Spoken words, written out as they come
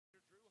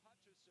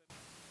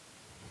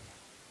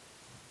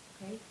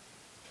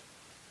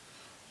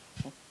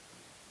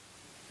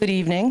Good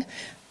evening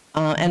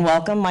and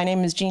welcome. My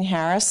name is Jean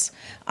Harris.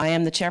 I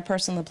am the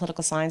chairperson of the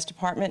Political Science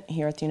Department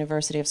here at the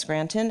University of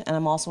Scranton, and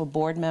I'm also a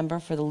board member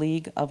for the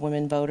League of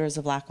Women Voters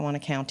of Lackawanna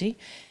County.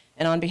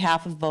 And on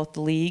behalf of both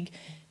the League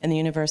and the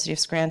University of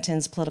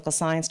Scranton's Political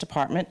Science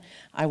Department,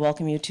 I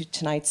welcome you to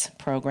tonight's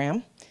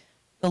program.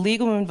 The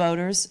League of Women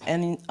Voters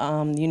and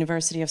the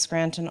University of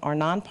Scranton are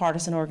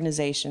nonpartisan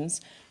organizations,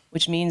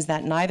 which means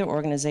that neither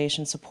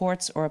organization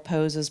supports or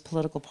opposes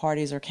political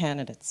parties or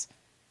candidates.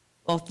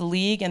 Both the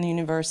League and the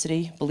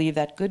University believe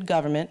that good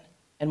government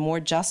and more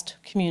just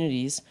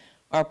communities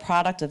are a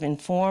product of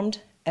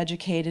informed,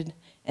 educated,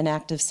 and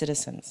active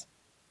citizens.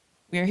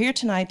 We are here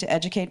tonight to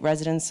educate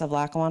residents of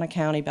Lackawanna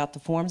County about the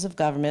forms of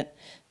government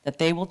that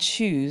they will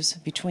choose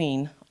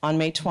between on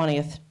May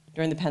 20th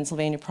during the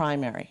Pennsylvania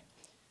primary.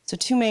 So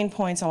two main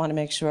points I want to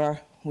make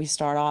sure we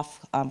start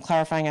off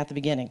clarifying at the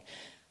beginning.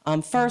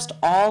 First,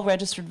 all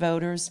registered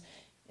voters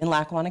in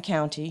Lackawanna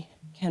County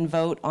can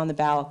vote on the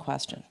ballot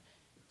question.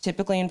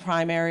 Typically in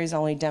primaries,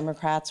 only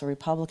Democrats or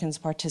Republicans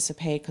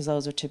participate because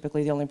those are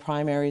typically the only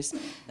primaries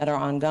that are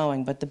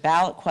ongoing. But the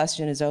ballot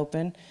question is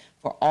open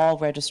for all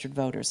registered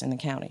voters in the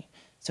county.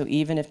 So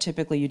even if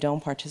typically you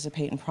don't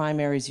participate in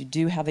primaries, you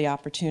do have the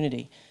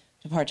opportunity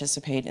to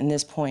participate in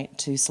this point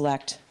to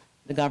select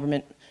the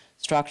government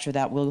structure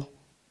that will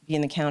be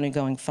in the county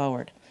going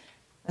forward.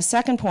 A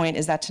second point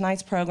is that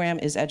tonight's program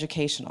is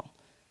educational.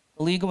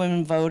 The League of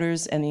Women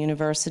Voters and the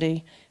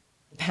university,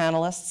 the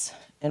panelists,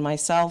 and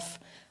myself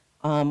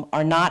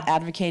are not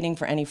advocating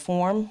for any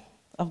form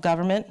of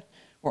government.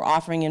 We're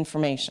offering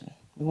information.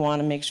 We want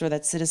to make sure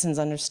that citizens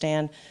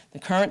understand the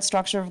current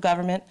structure of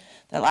government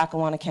that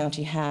Lackawanna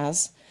County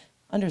has,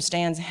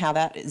 understands how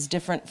that is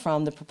different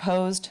from the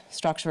proposed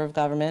structure of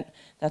government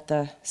that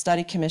the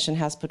study commission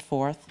has put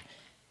forth.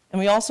 And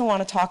we also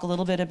want to talk a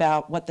little bit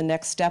about what the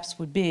next steps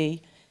would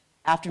be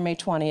after May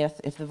 20th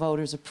if the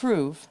voters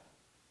approve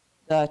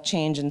the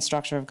change in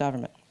structure of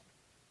government.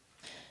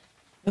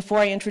 Before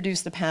I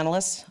introduce the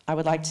panelists, I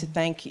would like to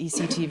thank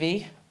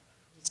ECTV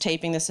who's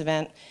taping this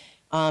event,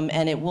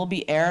 and it will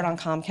be aired on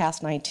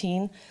Comcast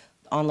 19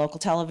 on local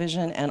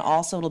television, and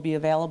also it'll be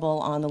available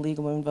on the League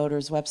of Women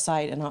Voters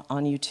website and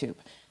on YouTube.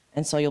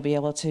 And so you'll be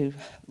able to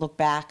look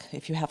back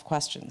if you have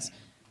questions.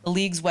 The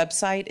League's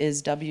website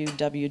is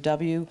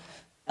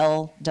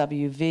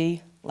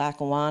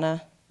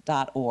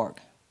www.LWVLackawanna.org,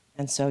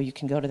 and so you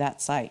can go to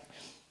that site.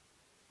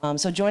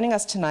 So joining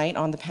us tonight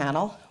on the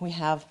panel, we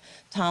have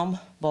Tom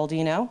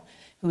Baldino,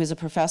 who is a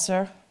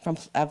professor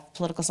of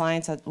political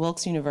science at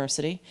Wilkes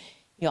University.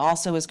 He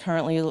also is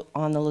currently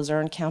on the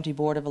Luzerne County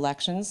Board of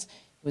Elections.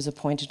 He was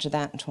appointed to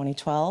that in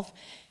 2012.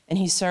 And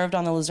he served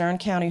on the Luzerne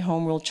County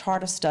Home Rule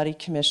Charter Study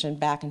Commission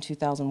back in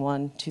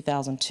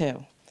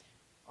 2001-2002.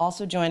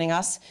 Also joining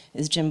us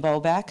is Jim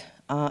Bobeck,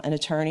 an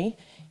attorney.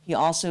 He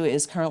also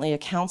is currently a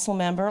council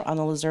member on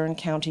the Luzerne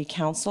County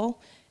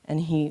Council, and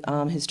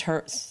his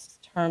term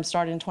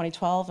started in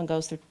 2012 and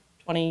goes through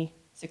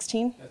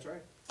 2016. That's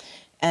right.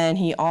 And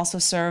he also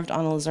served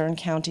on the Luzerne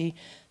County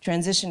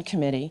Transition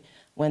Committee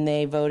when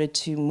they voted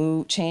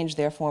to change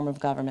their form of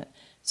government.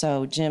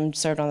 So Jim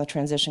served on the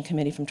Transition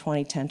Committee from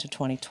 2010 to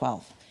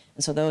 2012.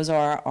 And so those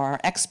are our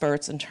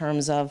experts in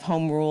terms of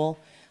home rule,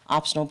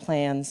 optional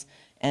plans,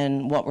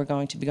 and what we're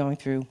going to be going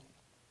through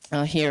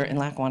here in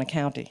Lackawanna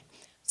County.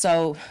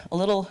 So a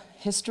little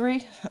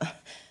history.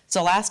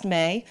 So last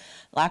May,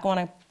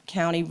 Lackawanna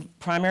County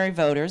primary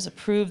voters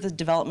approved the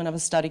development of a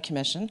study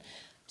commission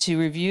to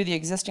review the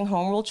existing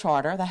home rule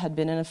charter that had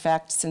been in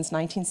effect since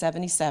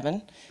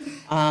 1977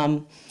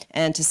 and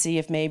to see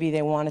if maybe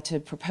they wanted to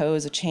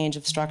propose a change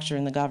of structure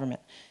in the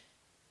government.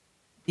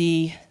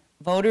 The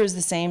voters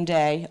the same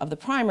day of the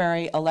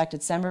primary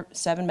elected 7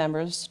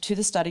 members to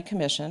the study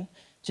commission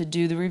to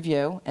do the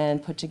review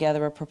and put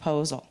together a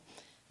proposal.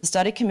 The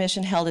study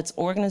commission held its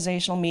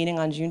organizational meeting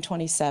on June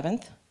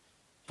 27th,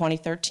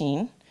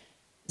 2013.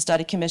 The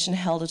study commission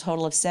held a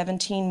total of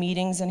 17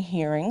 meetings and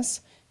hearings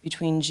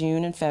between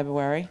June and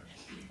February.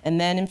 And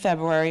then in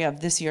February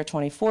of this year,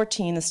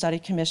 2014, the study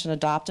commission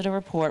adopted a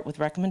report with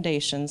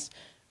recommendations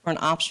for an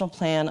optional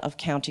plan of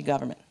county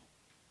government.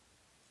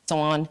 So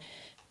on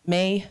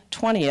May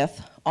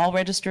 20th, all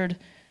registered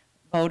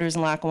voters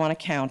in Lackawanna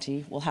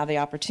County will have the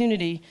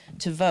opportunity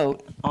to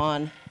vote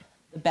on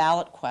the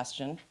ballot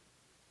question.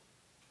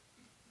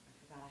 I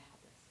forgot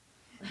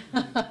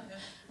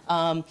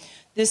I have this.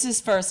 This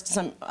is first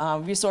some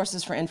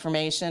resources for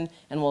information,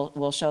 and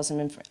we'll show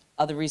some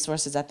other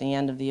resources at the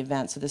end of the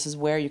event. So this is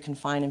where you can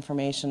find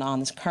information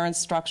on this current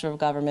structure of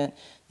government,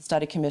 the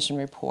study commission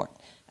report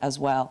as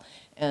well,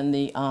 and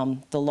the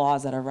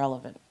laws that are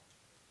relevant.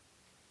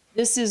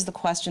 This is the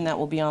question that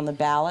will be on the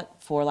ballot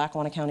for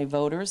Lackawanna County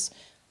voters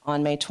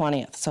on May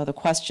 20th. So the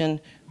question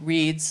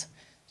reads,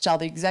 shall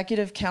the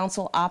Executive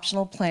Council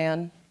optional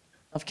plan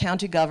of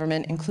county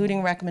government,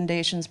 including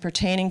recommendations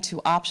pertaining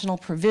to optional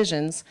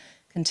provisions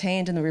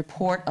contained in the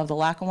report of the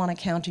Lackawanna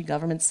County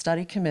Government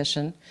Study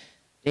Commission,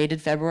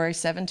 dated February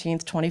 17,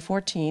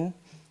 2014,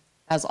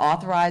 as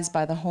authorized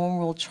by the Home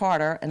Rule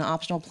Charter and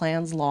Optional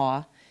Plans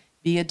Law,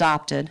 be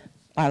adopted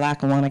by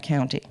Lackawanna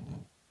County.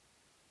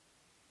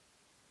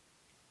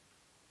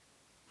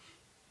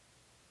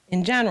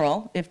 In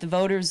general, if the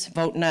voters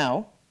vote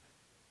no,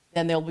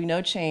 then there will be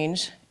no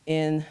change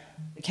in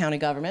the county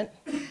government.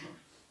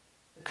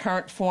 The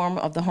current form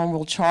of the Home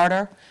Rule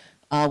Charter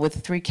with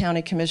 3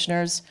 county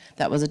commissioners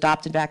that was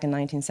adopted back in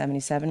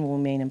 1977 will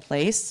remain in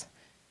place.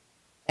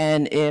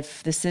 And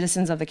if the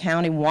citizens of the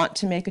county want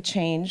to make a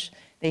change,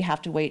 they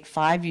have to wait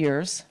 5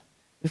 years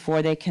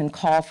before they can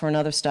call for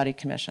another study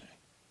commission.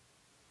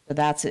 So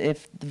that's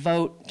if the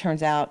vote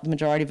turns out the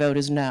majority vote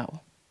is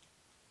no.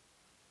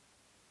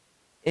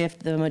 If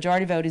the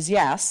majority vote is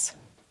yes,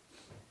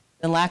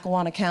 then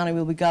Lackawanna County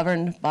will be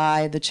governed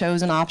by the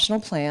chosen optional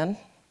plan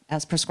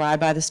as prescribed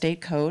by the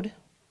state code.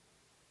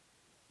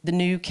 The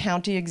new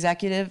county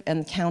executive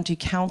and county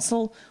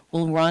council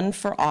will run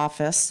for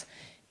office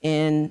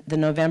in the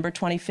November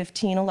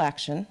 2015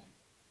 election,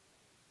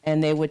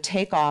 and they would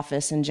take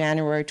office in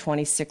January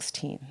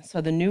 2016. So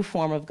the new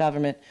form of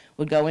government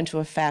would go into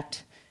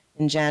effect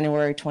in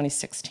January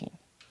 2016.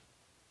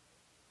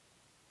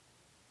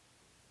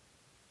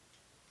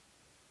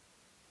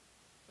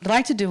 What I'd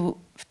like to do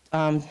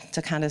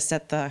to kind of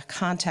set the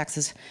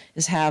context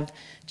is have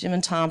Jim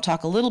and Tom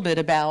talk a little bit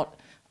about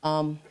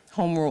home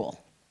rule.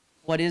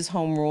 What is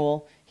home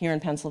rule here in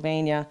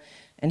Pennsylvania,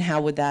 and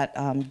how would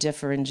that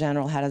differ in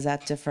general? How does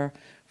that differ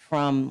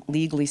from,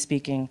 legally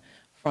speaking,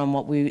 from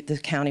what the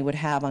county would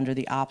have under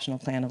the optional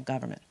plan of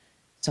government?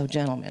 So,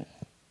 gentlemen.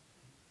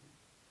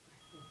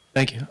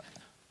 Thank you.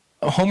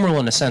 Home rule,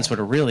 in a sense, what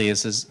it really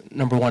is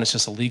number one, it's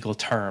just a legal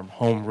term,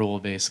 home rule,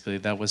 basically,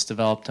 that was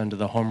developed under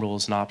the Home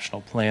Rules and Optional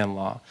Plan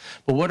law.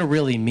 But what it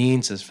really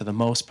means is, for the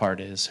most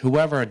part, is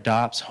whoever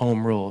adopts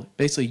home rule,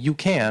 basically you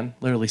can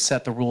literally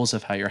set the rules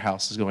of how your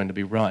house is going to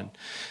be run.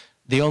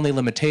 The only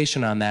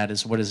limitation on that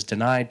is what is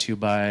denied to you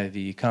by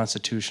the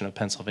Constitution of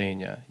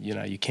Pennsylvania. You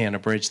know, you can't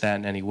abridge that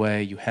in any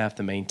way. You have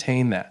to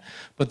maintain that.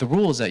 But the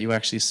rules that you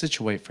actually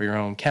situate for your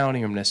own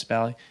county or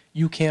municipality,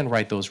 you can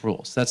write those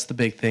rules. That's the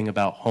big thing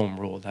about home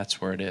rule.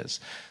 That's where it is.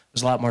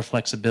 There's a lot more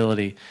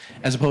flexibility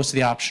as opposed to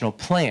the optional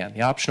plan.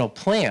 The optional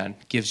plan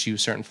gives you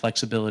certain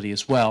flexibility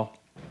as well,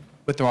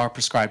 but there are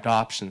prescribed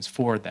options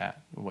for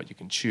that, what you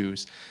can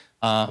choose.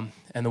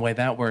 And the way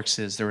that works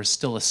is there is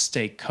still a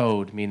state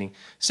code, meaning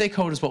state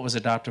code is what was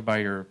adopted by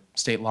your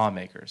state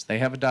lawmakers. They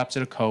have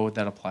adopted a code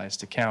that applies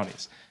to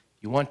counties.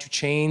 You want to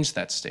change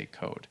that state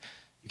code.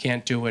 You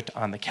can't do it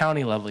on the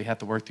county level. You have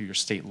to work through your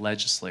state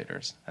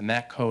legislators. And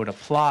that code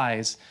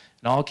applies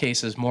in all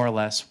cases more or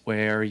less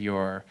where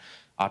your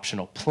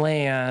optional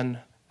plan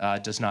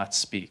does not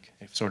speak.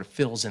 It sort of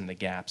fills in the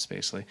gaps,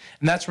 basically.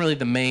 And that's really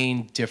the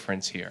main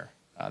difference here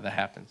that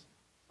happens.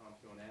 Tom,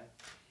 do you want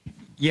to add?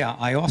 Yeah,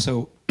 I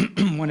also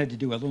wanted to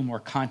do a little more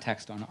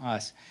context on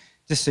us.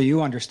 Just so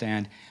you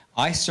understand,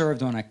 I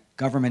served on a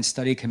government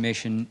study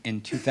commission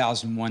in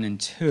 2001 and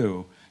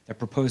 2 that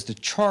proposed a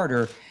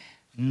charter,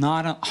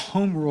 not a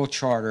home rule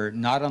charter,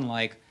 not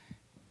unlike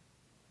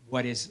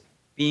what is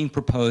being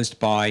proposed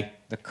by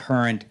the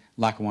current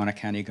Lackawanna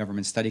County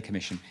Government Study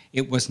Commission.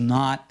 It was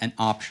not an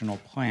optional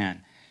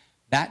plan.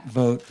 That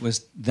vote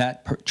was,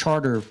 that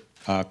charter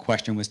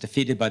question was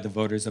defeated by the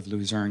voters of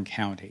Luzerne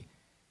County.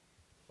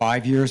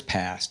 5 years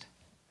passed.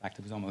 In fact,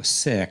 it was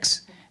almost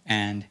 6,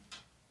 and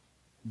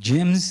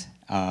Jim's,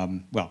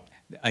 well,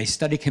 a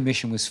study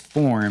commission was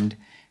formed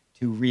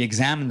to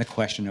re-examine the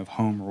question of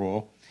home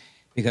rule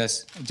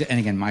because,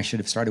 and again, I should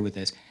have started with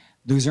this,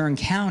 Luzerne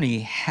County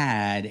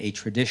had a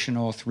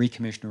traditional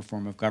 3-commissioner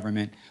form of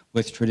government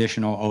with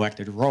traditional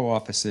elected row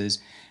offices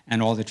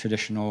and all the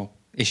traditional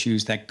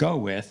issues that go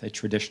with a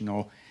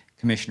traditional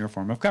commissioner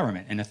form of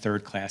government in a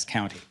 3rd-class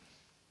county.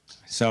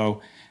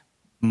 So,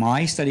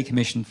 my study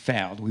commission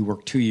failed. We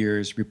worked 2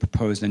 years. We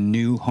proposed a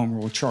new home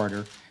rule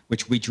charter,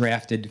 which we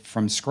drafted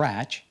from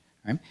scratch.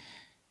 Right?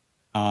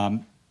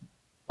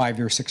 5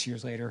 or 6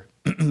 years later,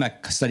 a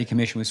study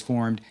commission was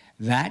formed.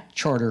 That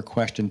charter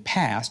question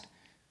passed.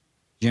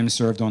 Jim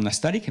served on the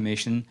study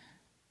commission,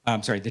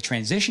 the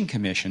transition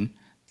commission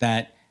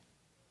that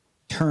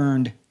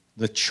turned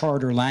the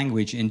charter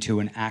language into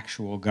an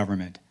actual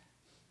government.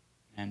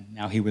 And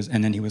now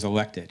then he was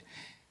elected.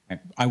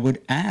 I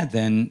would add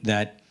then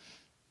that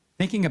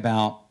thinking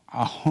about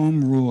a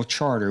home rule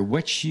charter,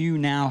 which you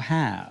now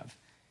have,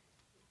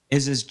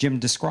 is as Jim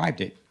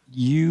described it.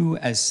 You,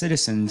 as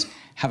citizens,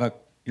 have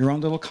your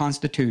own little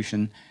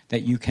constitution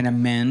that you can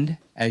amend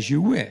as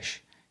you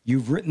wish.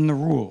 You've written the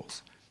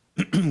rules.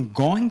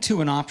 Going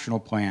to an optional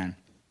plan,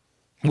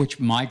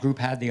 which my group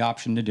had the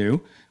option to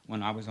do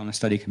when I was on a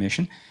study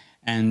commission,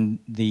 and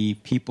the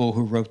people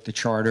who wrote the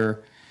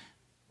charter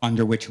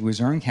under which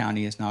Luzerne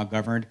County is now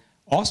governed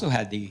also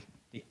had the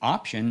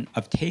option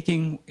of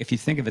taking, if you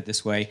think of it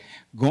this way,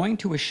 going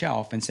to a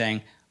shelf and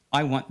saying,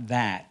 I want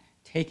that,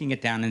 taking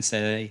it down and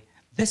say,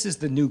 this is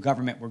the new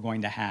government we're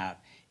going to have.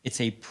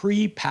 It's a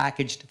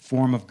pre-packaged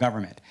form of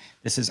government.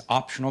 This is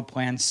optional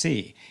Plan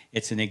C.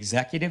 It's an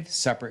executive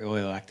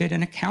separately elected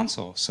and a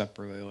council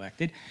separately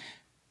elected.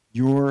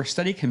 Your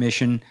study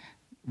commission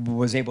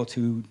was able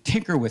to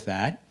tinker with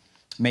that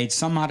made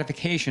some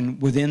modification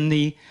within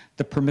the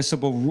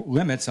permissible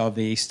limits of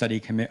the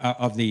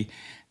of the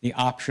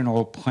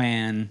optional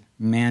plan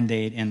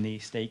mandate in the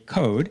state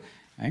code,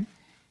 right?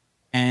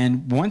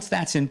 And once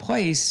that's in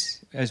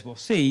place, as we'll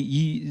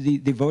see,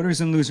 the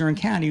voters in Luzerne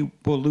County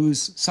will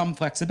lose some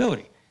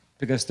flexibility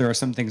because there are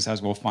some things,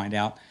 as we'll find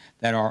out,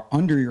 that are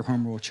under your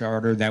home rule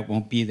charter that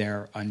won't be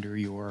there under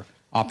your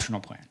optional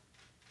plan.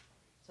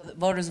 So the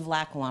voters of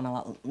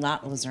Lackawanna,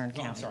 not Luzerne I'm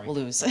County, sorry. will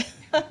lose.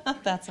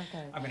 That's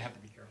okay. I'm going to have to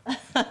be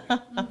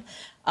careful.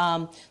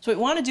 So what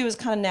we want to do is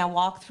kind of now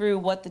walk through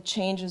what the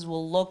changes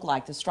will look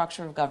like, the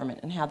structure of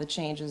government, and how the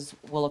changes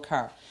will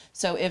occur.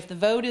 So if the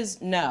vote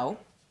is no,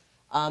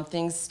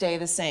 things stay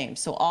the same.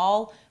 So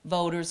all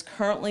voters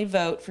currently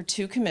vote for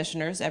 2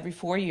 commissioners every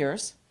 4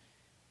 years,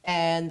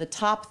 and the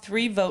top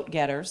 3 vote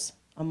getters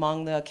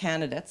among the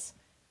candidates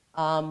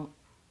are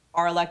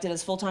elected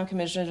as full-time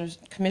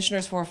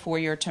commissioners for a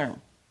 4-year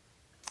term,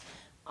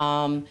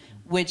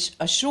 which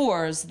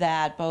assures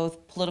that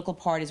both political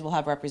parties will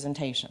have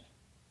representation,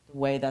 the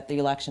way that the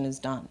election is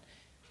done.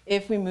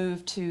 If we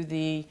move to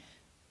the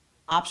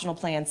optional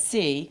Plan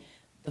C,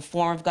 the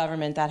form of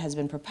government that has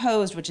been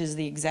proposed, which is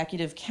the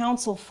executive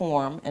council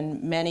form,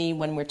 and many,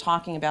 when we're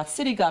talking about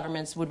city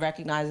governments, would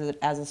recognize it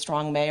as a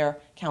strong mayor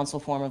council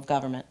form of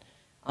government,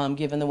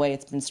 given the way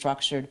it's been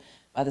structured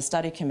by the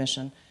study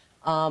commission.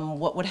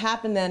 What would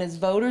happen then is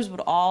voters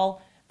would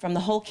all, from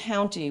the whole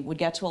county, would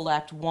get to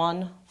elect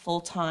 1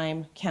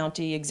 full-time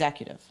county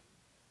executive.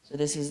 So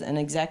this is an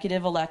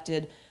executive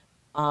elected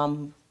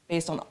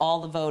based on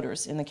all the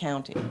voters in the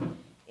county.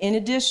 In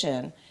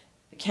addition,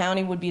 the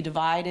county would be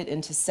divided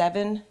into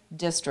 7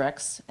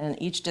 districts, and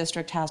each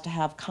district has to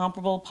have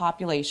comparable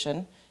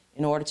population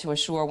in order to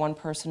assure 1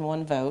 person,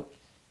 1 vote.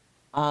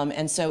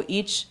 And so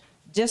each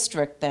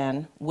district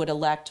then would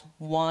elect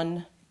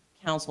 1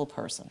 council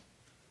person.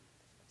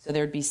 So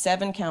there would be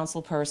 7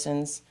 council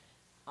persons,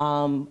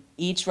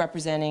 each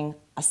representing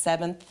a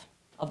 1/7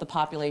 of the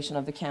population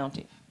of the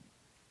county.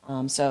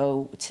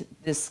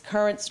 This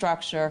current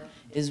structure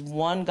is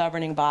 1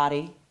 governing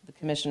body, the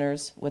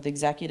commissioners, with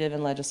executive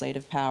and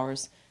legislative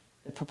powers.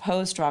 The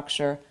proposed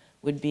structure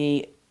would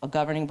be a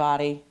governing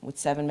body with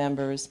 7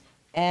 members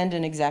and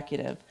an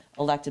executive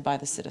elected by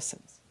the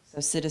citizens. So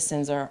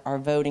citizens are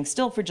voting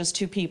still for just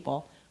 2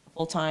 people, a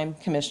full-time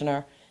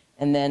commissioner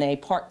and then a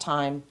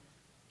part-time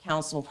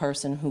council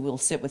person who will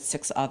sit with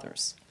 6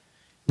 others.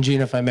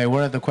 Gene, if I may,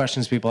 one of the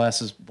questions people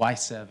ask is why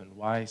 7?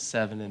 Why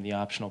 7 in the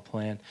optional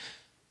plan?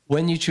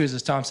 When you choose,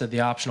 as Tom said,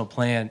 the optional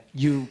plan,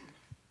 you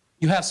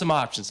have some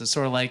options. It's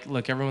sort of like,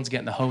 look, everyone's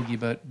getting a hoagie,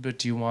 but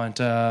do you want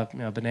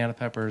banana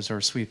peppers or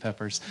sweet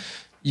peppers?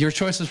 Your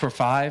choices were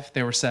 5,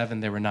 they were 7,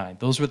 they were 9.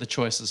 Those were the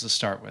choices to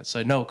start with.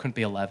 So no, it couldn't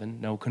be 11,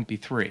 no, it couldn't be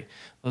 3.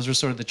 Those were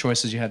sort of the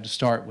choices you had to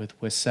start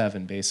with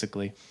 7,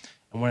 basically.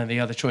 And one of the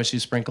other choices you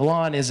sprinkle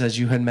on is, as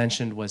you had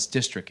mentioned, was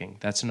districting.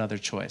 That's another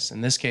choice.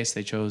 In this case,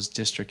 they chose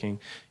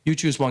districting. You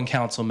choose 1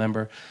 council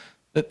member.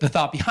 The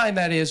thought behind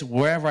that is,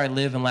 wherever I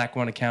live in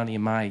Lackawanna County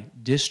in my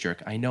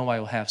district, I know I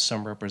will have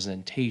some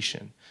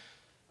representation.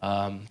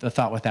 The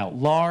thought without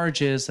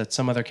large is that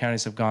some other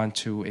counties have gone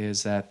to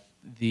is that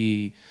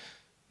the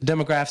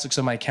demographics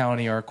of my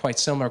county are quite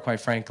similar, quite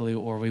frankly,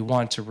 or we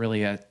want to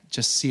really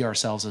just see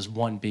ourselves as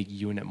 1 big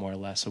unit, more or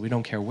less. So we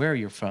don't care where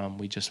you're from,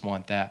 we just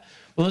want that.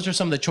 Well, those are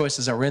some of the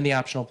choices that were in the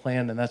optional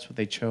plan, and that's what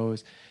they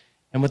chose.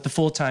 And with the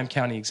full-time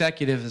county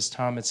executive, as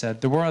Tom had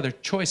said, there were other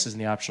choices in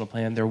the optional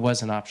plan. There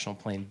was an optional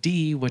plan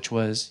D, which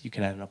was you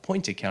could have an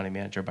appointed county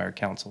manager by our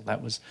council.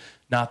 That was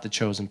not the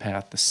chosen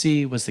path. The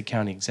C was the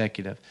county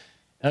executive.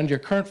 And under your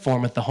current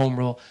form with the home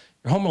rule,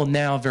 your home rule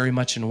now very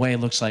much in a way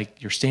looks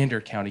like your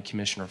standard county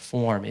commissioner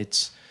form.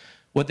 It's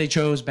what they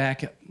chose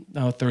back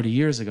 30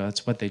 years ago.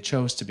 That's what they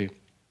chose to be.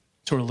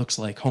 It sort of looks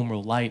like home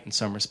rule light in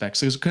some respects.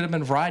 So it could have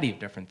been a variety of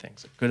different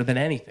things. It could have been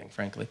anything,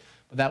 frankly.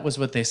 But that was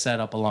what they set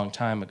up a long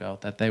time ago,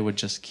 that they would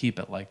just keep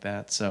it like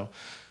that. So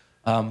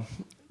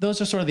those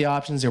are sort of the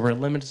options. They were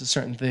limited to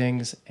certain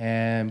things,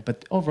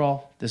 but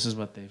overall, this is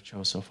what they've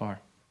chose so far.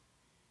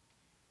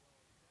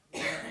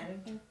 Yeah,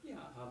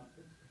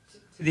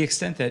 to the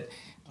extent that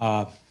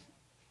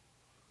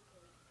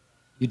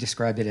you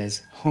described it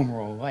as home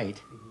rule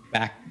light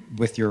back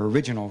with your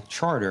original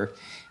charter,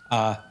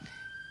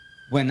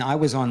 when I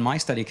was on my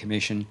study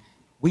commission,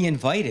 we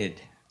invited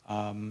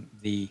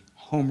the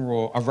home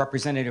rule, a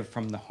representative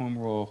from the home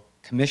rule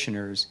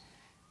commissioners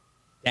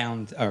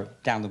down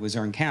to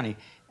Luzerne County,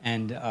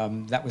 and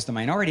that was the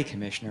minority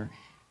commissioner.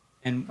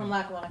 And From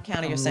Lackawanna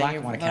County, you're from saying?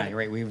 Lackawanna County,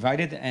 right? We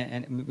invited,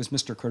 and it was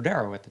Mr.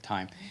 Cordero at the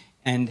time,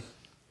 and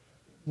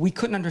we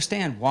couldn't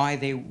understand why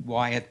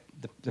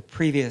the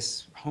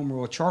previous home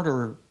rule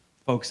charter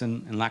folks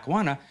in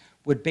Lackawanna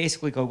would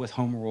basically go with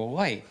home rule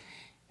light,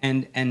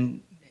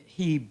 and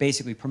he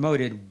basically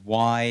promoted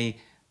why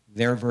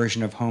their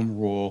version of home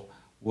rule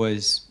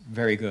was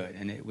very good.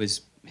 And it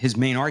was, his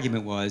main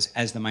argument was,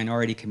 as the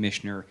minority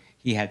commissioner,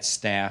 he had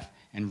staff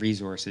and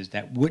resources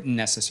that wouldn't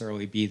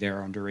necessarily be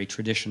there under a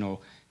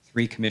traditional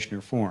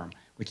 3-commissioner form,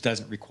 which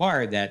doesn't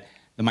require that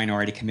the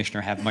minority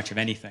commissioner have much of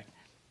anything.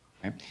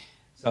 Right?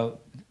 So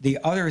the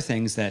other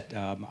things that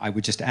I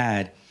would just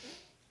add,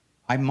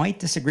 I might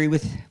disagree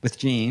with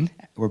Jean,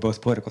 we're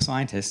both political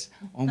scientists,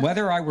 on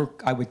whether I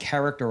would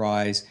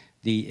characterize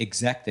the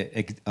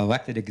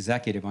elected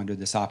executive under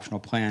this optional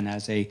plan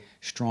as a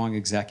strong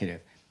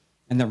executive.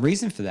 And the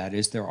reason for that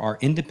is there are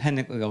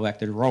independently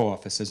elected row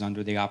offices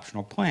under the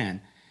optional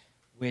plan,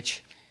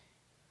 which,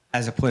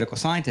 as a political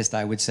scientist,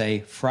 I would say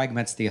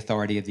fragments the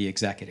authority of the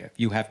executive.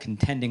 You have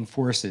contending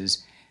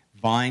forces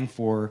vying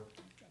for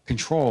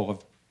control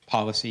of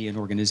policy and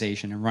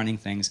organization and running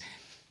things.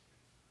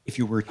 If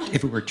it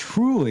were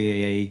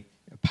truly a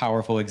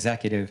powerful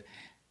executive,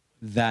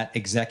 that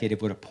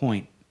executive would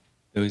appoint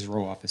those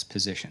row office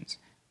positions,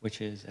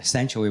 which is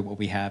essentially what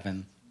we have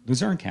in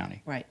Luzerne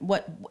County. Right.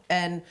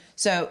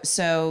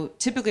 So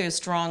typically a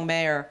strong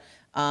mayor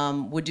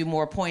would do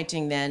more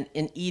appointing than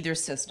in either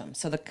system.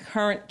 So the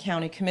current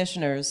county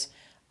commissioners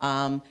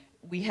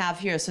we have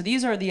here, so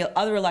these are the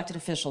other elected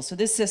officials. So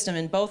this system,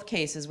 in both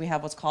cases, we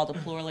have what's called a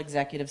plural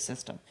executive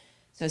system.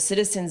 So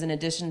citizens, in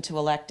addition to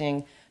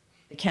electing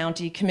the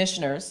county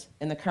commissioners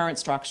in the current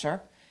structure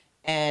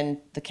and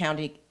the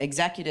county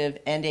executive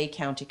and a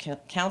county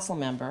council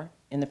member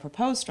in the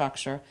proposed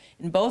structure,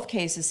 in both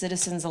cases,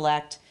 citizens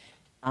elect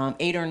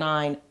 8 or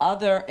 9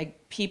 other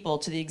people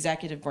to the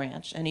executive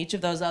branch, and each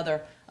of those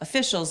other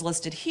officials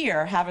listed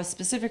here have a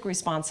specific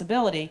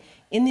responsibility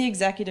in the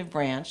executive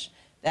branch,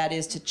 that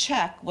is to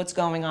check what's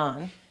going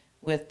on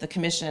with the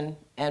commission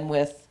and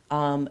with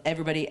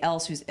everybody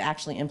else who's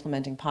actually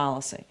implementing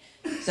policy.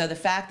 So the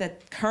fact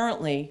that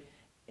currently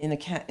in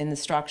the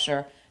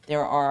structure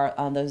there are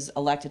those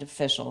elected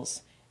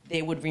officials,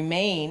 they would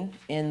remain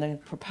in the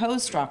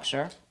proposed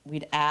structure.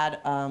 We'd add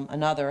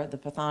another, the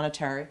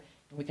pathonetary.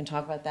 We can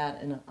talk about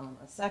that in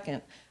a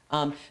second.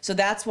 So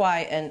that's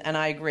why, and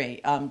I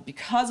agree,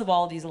 because of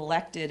all of these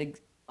elected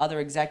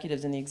other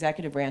executives in the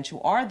executive branch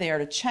who are there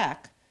to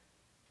check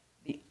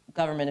the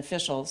government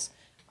officials,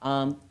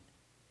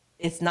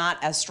 it's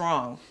not as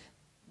strong.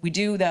 We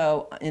do,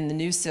 though, in the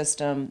new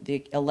system,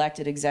 the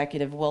elected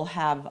executive will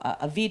have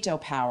a veto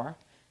power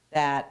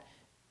that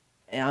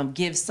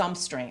gives some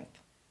strength,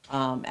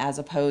 as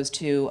opposed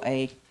to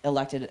a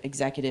elected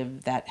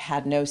executive that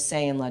had no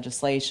say in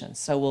legislation.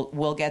 So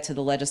we'll get to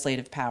the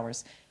legislative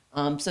powers.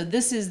 So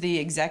this is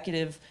the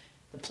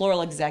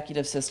plural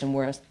executive system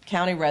where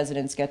county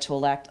residents get to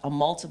elect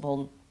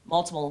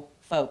multiple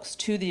folks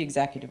to the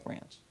executive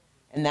branch.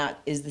 And that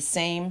is the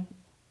same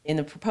in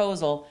the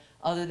proposal,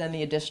 other than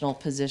the additional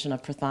position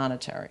of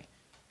pathonetary.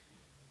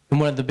 And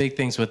one of the big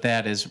things with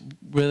that is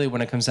really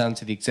when it comes down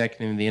to the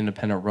executive and the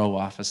independent row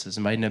offices,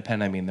 and by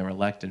independent I mean they're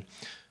elected,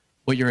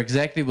 what your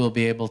executive will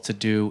be able to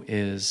do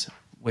is,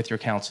 with your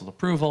council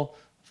approval,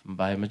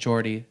 by a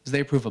majority, is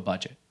they approve a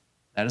budget.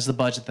 That is the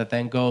budget that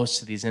then goes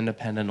to these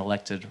independent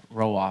elected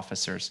row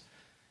officers.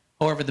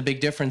 However, the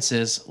big difference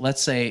is,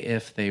 let's say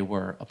if they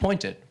were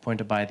appointed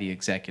by the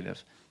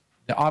executive,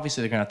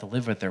 obviously they're going to have to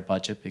live with their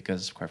budget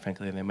because, quite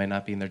frankly, they might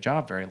not be in their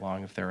job very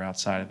long if they're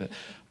outside of it.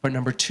 But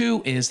number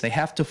 2 is they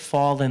have to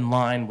fall in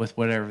line with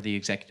whatever the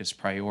executive's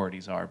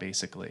priorities are,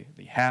 basically.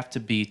 They have to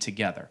be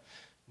together.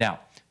 Now,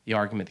 the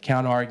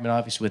counter-argument,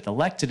 obviously, with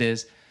elected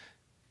is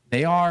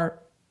they are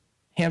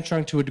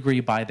hamstrung to a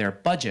degree by their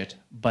budget,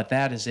 but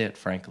that is it,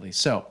 frankly.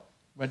 So,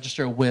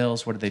 register of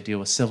wills, what do they deal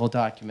with? Civil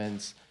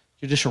documents,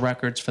 judicial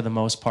records for the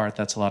most part.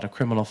 That's a lot of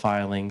criminal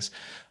filings.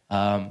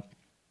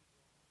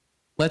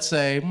 Let's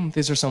say,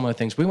 these are some of the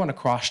things. We want to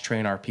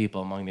cross-train our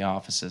people among the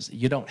offices.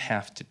 You don't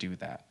have to do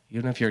that.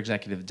 Even if your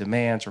executive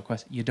demands,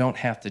 requests, you don't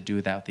have to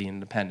do that with the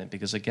independent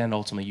because, again,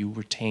 ultimately you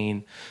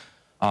retain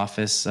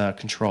office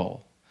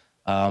control.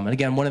 And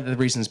again, one of the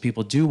reasons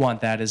people do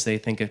want that is they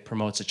think it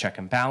promotes a check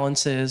and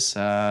balances.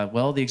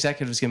 Well, the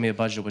executive is giving me a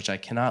budget which I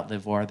cannot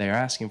live, or they're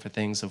asking for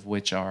things of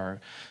which are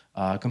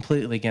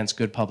completely against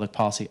good public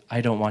policy.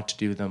 I don't want to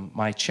do them.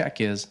 My check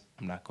is,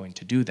 I'm not going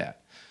to do that.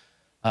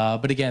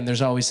 But again,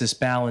 there's always this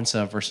balance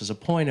of versus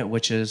appointed,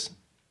 which is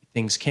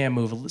things can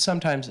move,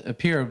 sometimes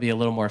appear to be a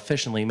little more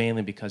efficiently,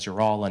 mainly because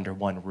you're all under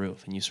one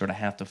roof and you sort of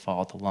have to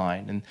follow the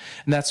line. And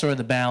that's sort of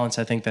the balance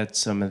I think that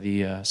some of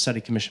the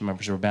study commission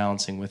members were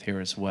balancing with here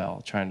as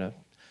well, trying to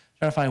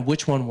find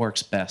which one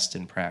works best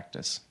in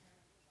practice.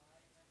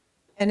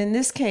 And in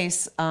this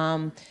case,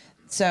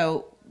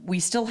 so we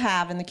still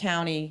have in the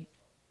county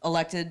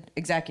elected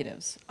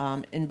executives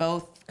in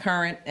both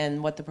current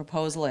and what the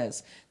proposal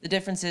is. The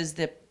difference is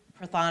that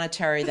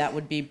pathonetary that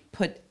would be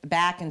put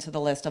back into the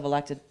list of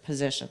elected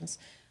positions.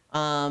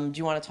 Do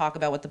you want to talk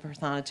about what the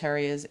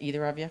pathonetary is,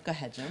 either of you? Go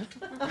ahead, Jim.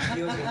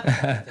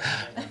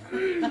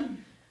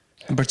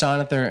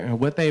 Pathonetary,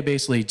 what they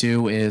basically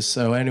do is,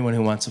 so anyone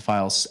who wants to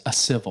file a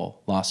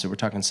civil lawsuit, we're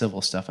talking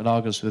civil stuff, it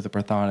all goes through the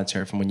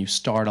pathonetary from when you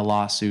start a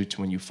lawsuit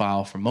to when you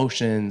file for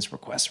motions,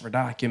 requests for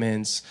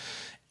documents,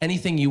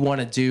 anything you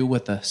want to do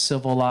with a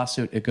civil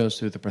lawsuit, it goes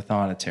through the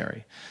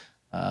pathonetary.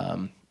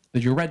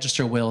 But your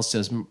register of wills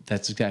says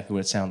that's exactly what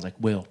it sounds like: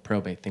 will,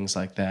 probate, things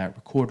like that.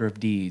 Recorder of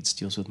deeds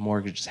deals with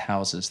mortgages,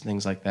 houses,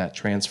 things like that,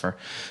 transfer.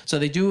 So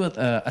they do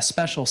a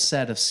special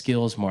set of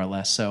skills, more or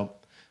less. So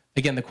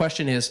again, the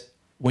question is,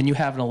 when you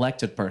have an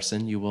elected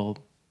person, you will,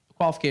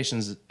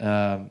 qualifications,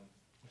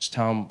 which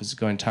Tom was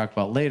going to talk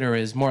about later,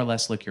 is more or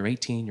less, look, you're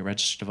 18, you're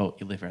registered to vote,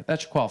 you live here.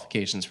 That's your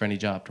qualifications for any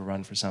job to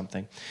run for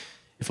something.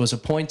 If it was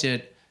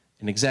appointed,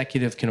 an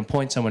executive can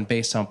appoint someone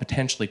based on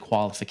potentially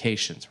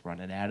qualifications. Run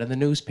an ad in the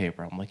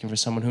newspaper. I'm looking for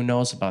someone who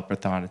knows about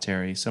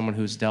prothonotary, someone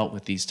who's dealt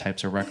with these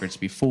types of records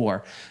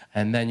before,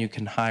 and then you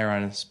can hire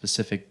on a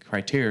specific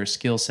criteria or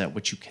skill set,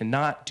 which you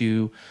cannot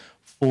do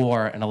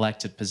for an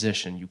elected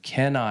position. You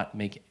cannot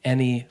make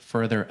any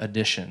further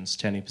additions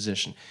to any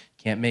position.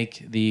 You can't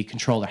make the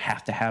controller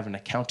have to have an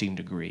accounting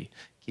degree.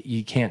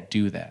 You can't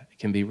do that. It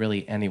can be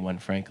really anyone,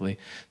 frankly.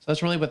 So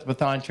that's really what the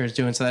pathonetary is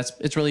doing. So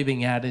it's really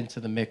being added into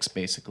the mix,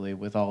 basically,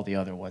 with all the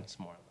other ones,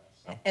 more or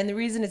less. So. And the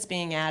reason it's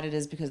being added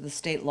is because the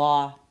state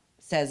law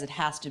says it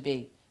has to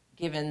be,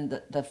 given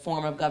the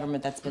form of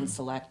government that's been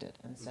selected.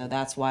 And so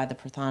that's why the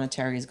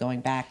pathonetary is going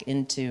back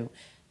into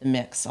the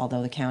mix,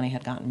 although the county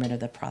had gotten rid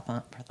of the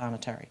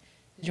pathonetary.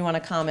 Did you want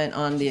to comment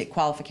on the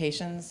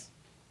qualifications?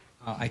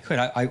 I could.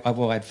 I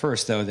will add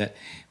first, though, that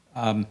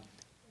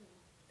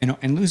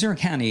in Luzerne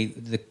County,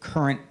 the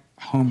current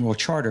home rule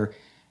charter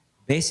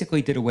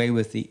basically did away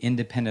with the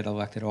independent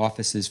elected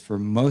offices for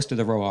most of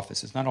the row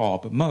offices, not all,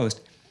 but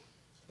most.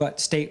 But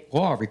state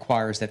law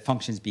requires that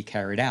functions be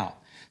carried out.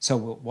 So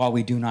while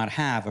we do not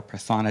have a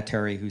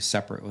pathonetary who's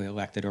separately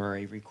elected, or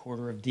a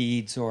recorder of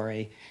deeds, or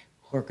a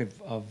clerk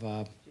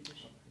of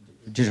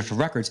judicial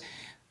records,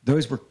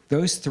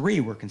 those three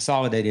were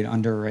consolidated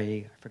under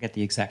I forget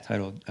the exact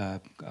title,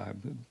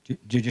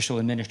 judicial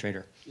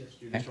administrator. Yes,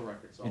 judicial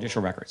records.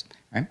 Judicial records,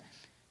 right?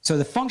 So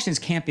the functions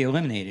can't be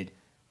eliminated,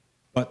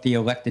 but the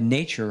elected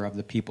nature of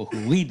the people who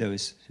lead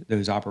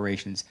those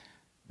operations,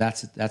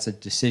 that's a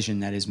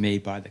decision that is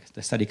made by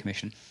the study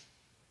commission.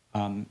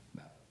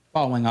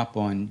 Following up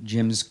on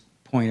Jim's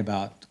point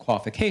about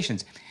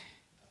qualifications,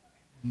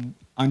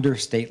 under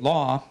state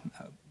law,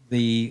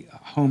 the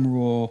home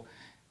rule,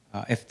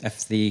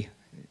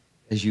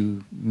 as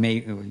you may,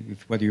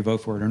 whether you vote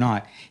for it or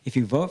not, if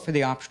you vote for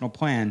the optional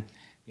plan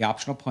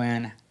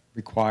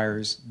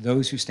requires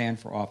those who stand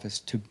for office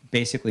to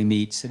basically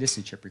meet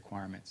citizenship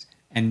requirements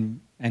and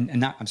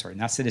not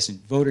citizen,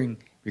 voting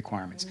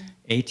requirements.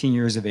 18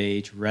 years of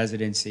age,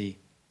 residency,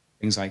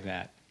 things like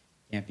that.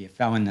 Can't be a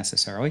felon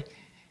necessarily.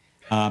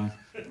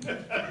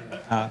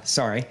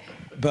 Sorry,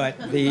 but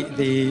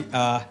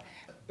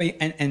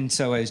and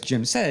so as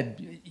Jim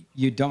said,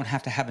 you don't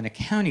have to have an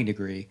accounting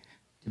degree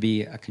to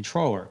be a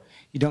controller.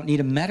 You don't need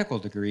a medical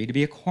degree to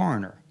be a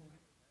coroner.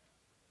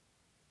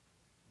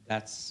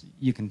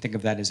 You can think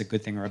of that as a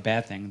good thing or a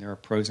bad thing. There are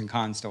pros and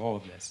cons to all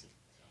of this.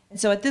 And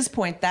so at this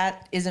point,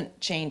 that isn't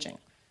changing.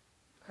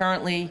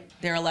 Currently,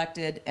 they're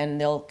elected, and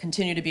they'll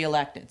continue to be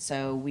elected.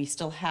 So we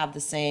still have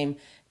the same,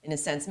 in a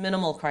sense,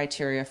 minimal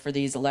criteria for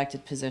these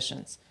elected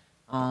positions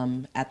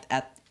in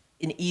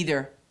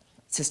either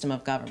system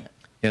of government.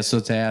 Yeah,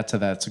 so to add to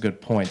that, it's a good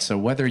point. So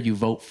whether you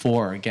vote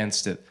for or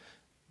against it,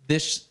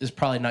 this is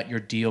probably not your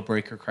deal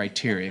breaker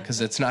criteria,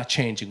 because it's not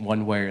changing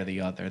one way or the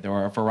other. There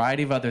are a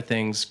variety of other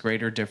things,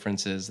 greater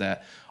differences,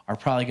 that are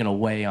probably going to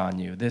weigh on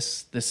you.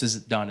 This is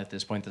done at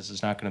this point. This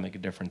is not going to make a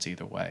difference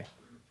either way.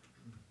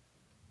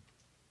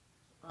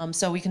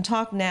 So we can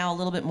talk now a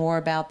little bit more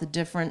about the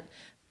different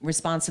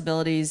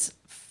responsibilities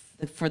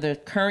for the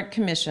current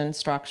commission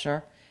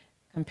structure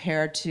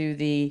compared to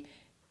the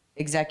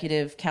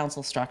executive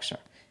council structure.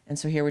 And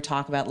so here we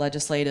talk about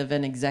legislative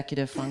and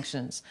executive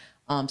functions.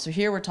 So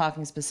here we're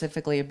talking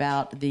specifically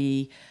about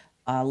the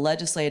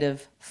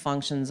legislative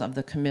functions of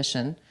the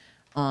commission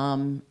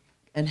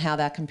and how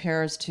that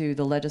compares to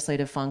the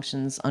legislative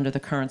functions under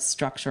the current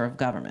structure of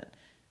government.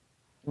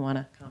 You want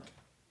to comment?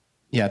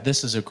 Yeah,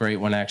 this is a great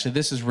one, actually.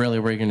 This is really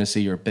where you're going to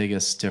see your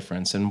biggest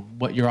difference. And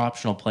what your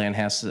optional plan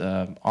has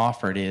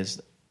offered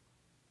is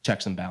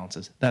checks and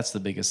balances. That's the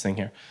biggest thing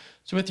here.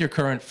 So with your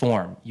current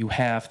form, you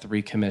have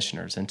 3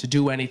 commissioners. And to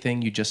do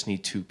anything, you just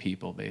need 2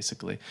 people,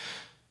 basically.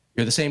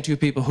 You're the same 2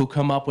 people who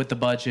come up with the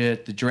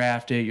budget, to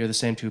draft it. You're the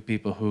same 2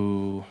 people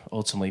who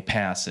ultimately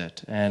pass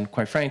it. And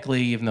quite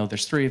frankly, even though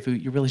there's 3 of you,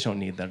 you really don't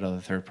need that other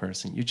third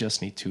person. You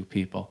just need 2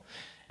 people.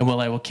 And while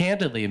I will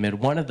candidly admit,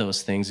 one of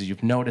those things that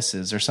you've noticed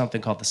is there's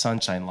something called the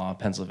Sunshine Law in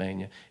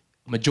Pennsylvania.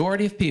 A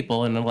majority of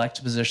people in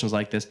elected positions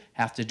like this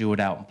have to do it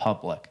out in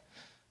public.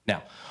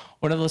 Now,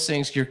 one of those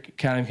things your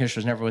county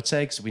commissioners never would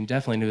say, because we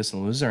definitely knew this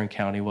in Luzerne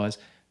County, was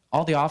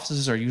all the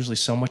offices are usually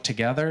somewhat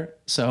together.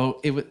 So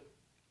it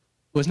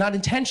was not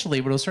intentionally,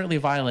 but it was certainly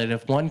violated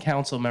if one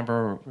council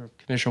member or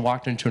commissioner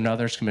walked into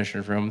another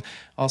commissioner's room,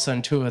 all of a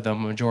sudden 2 of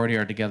them, a majority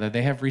are together.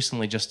 They have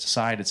recently just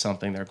decided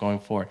something they're going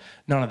for.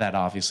 None of that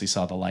obviously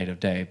saw the light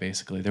of day,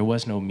 basically. There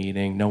was no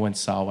meeting. No one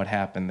saw what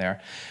happened there.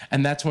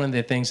 And that's one of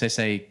the things they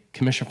say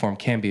commission form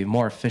can be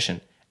more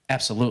efficient.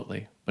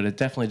 Absolutely. But it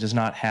definitely does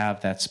not have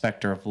that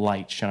specter of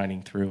light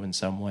shining through in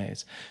some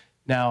ways.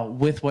 Now,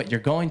 with what you're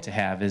going to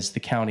have is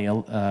the county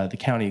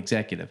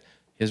executive.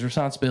 His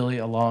responsibility,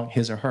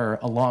 his or her,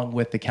 along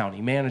with the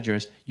county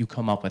managers, you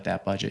come up with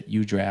that budget,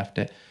 you draft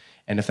it.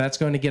 And if that's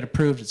going to get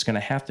approved, it's going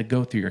to have to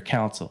go through your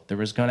council.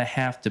 There is going to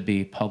have to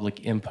be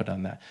public input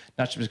on that.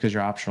 Not just because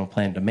your optional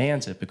plan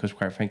demands it, because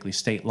quite frankly,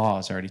 state law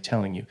is already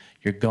telling you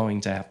you're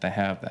going to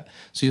have that.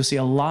 So you'll see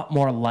a lot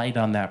more light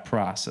on that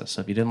process.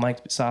 So if you didn't like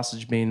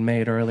sausage being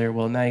made earlier,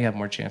 well, now you have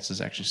more chances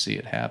to actually see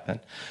it happen.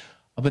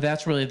 But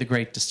that's really the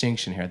great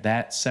distinction here.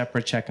 That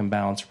separate check and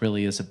balance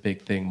really is a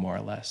big thing, more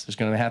or less. There's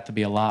going to have to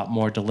be a lot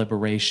more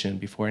deliberation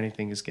before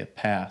anything is get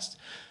passed.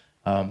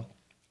 One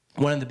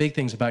of the big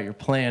things about your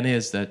plan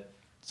is that,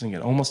 something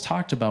get almost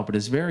talked about, but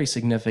is very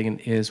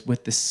significant, is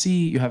with the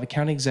C, you have a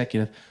county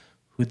executive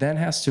who then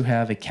has to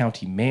have a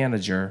county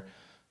manager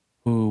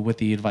who, with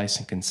the advice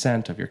and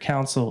consent of your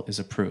council, is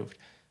approved.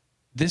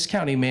 This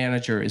county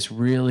manager is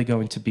really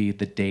going to be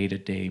the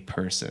day-to-day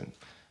person.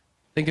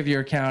 Think of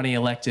your county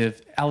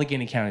elective.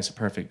 Allegheny County is a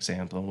perfect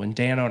example. When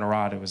Dan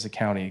Onorata was the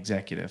county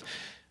executive,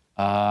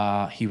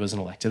 he was an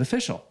elected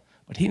official.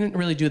 But he didn't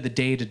really do the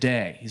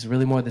day-to-day. He's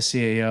really more the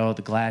CAO,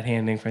 the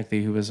glad-handing,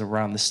 frankly, who was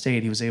around the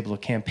state. He was able to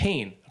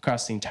campaign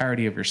across the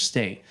entirety of your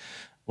state,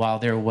 while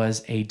there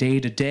was a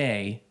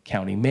day-to-day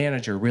county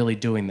manager really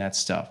doing that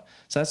stuff.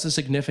 So that's a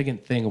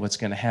significant thing of what's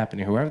going to happen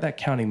here. Whoever that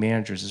county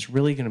manager is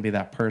really going to be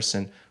that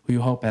person who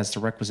you hope has the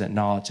requisite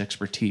knowledge,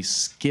 expertise,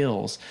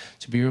 skills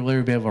to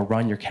really be able to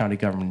run your county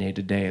government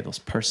day-to-day, those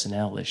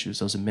personnel issues,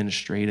 those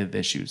administrative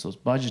issues, those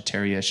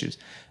budgetary issues.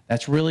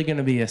 That's really going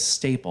to be a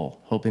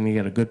staple, hoping to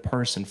get a good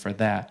person for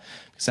that,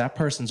 because that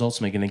person's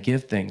ultimately going to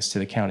give things to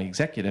the county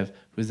executive,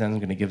 who's then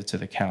going to give it to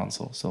the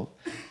council. So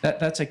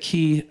that's a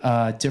key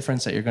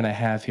difference that you're going to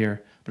have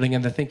here. But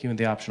again, the thinking with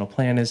the optional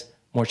plan is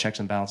more checks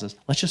and balances.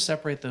 Let's just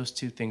separate those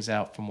two things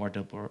out for more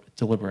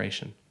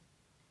deliberation.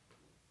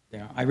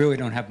 Yeah, I really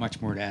don't have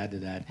much more to add to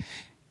that.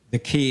 The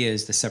key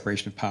is the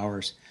separation of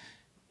powers.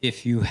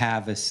 If you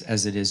have,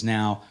 as it is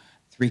now,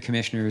 3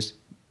 commissioners,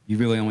 you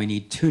really only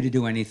need 2 to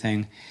do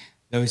anything.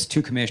 Those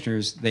 2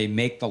 commissioners, they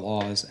make the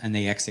laws and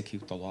they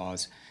execute the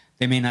laws.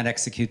 They may not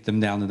execute them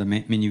down to the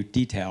minute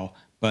detail,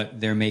 but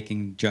they're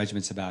making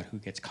judgments about who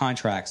gets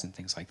contracts and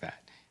things like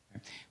that.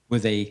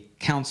 With a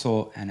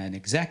council and an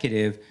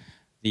executive,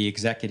 the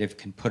executive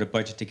can put a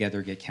budget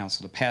together, get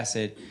council to pass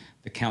it.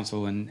 The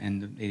council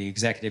and the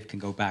executive can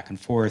go back and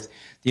forth.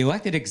 The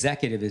elected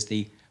executive is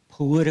the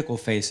political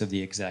face of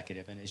the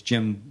executive. And as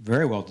Jim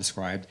very well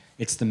described,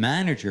 it's the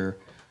manager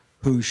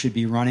who should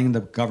be running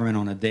the government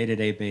on a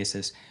day-to-day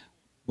basis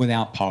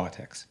without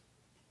politics.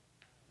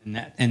 And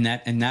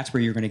that's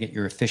where you're going to get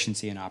your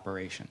efficiency in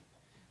operation.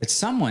 It's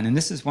someone, and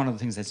this is one of the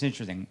things that's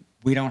interesting,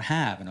 we don't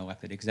have an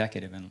elected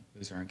executive in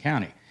Luzerne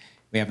County.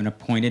 We have an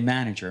appointed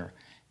manager,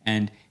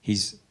 and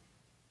he's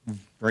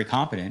very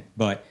competent,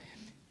 but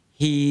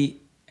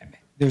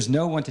there's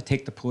no one to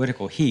take the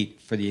political heat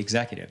for the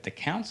executive. The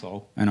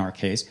council, in our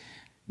case,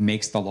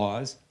 makes the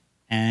laws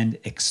and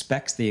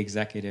expects the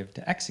executive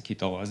to execute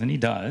the laws, and he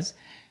does,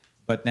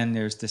 but then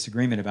there's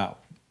disagreement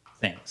about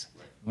things.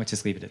 Let's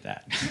just leave it at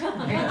that.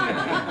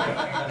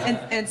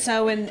 And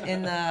so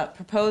in the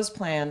proposed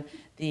plan,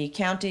 the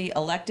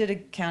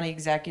elected county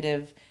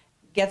executive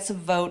gets a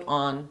vote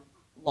on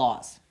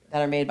laws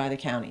that are made by the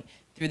county.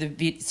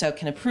 So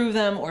can approve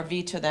them or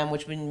veto them,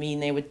 which would mean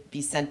they would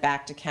be sent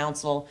back to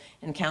council,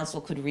 and council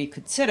could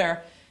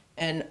reconsider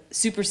and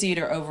supersede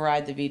or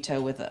override the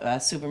veto with a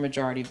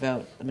supermajority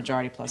vote, the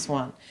majority plus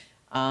 1.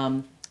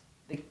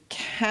 The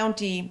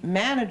county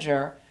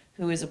manager,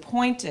 who is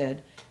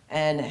appointed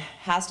and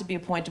has to be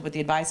appointed with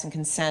the advice and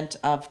consent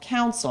of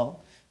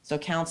council, so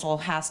council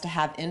has to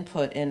have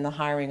input in the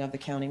hiring of the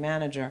county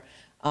manager,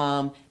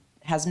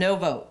 has no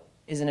vote,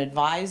 is an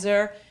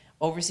advisor,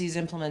 oversees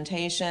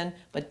implementation,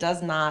 but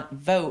does not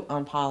vote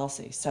on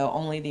policy. So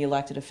only the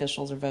elected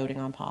officials are voting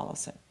on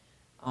policy.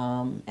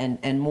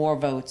 And more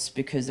votes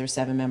because there's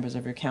 7 members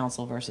of your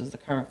council versus the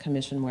current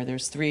commission where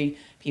there's 3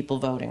 people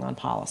voting on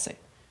policy.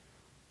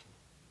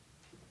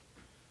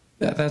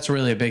 That's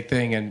really a big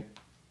thing. And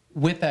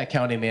with that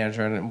county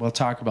manager, and we'll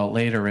talk about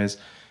later, is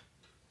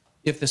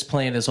if this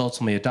plan is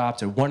ultimately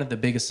adopted, one of the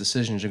biggest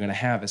decisions you're going to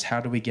have is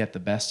how do we get the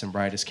best and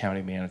brightest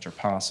county manager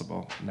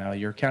possible? Now,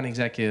 your county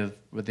executive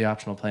with the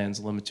optional plan is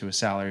limited to a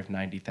salary of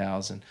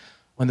 $90,000.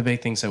 One of the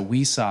big things that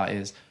we saw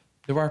is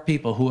there are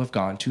people who have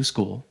gone to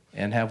school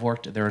and have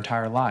worked their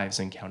entire lives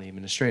in county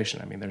administration.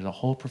 I mean, there's a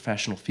whole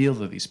professional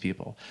field of these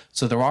people.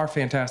 So there are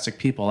fantastic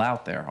people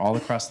out there all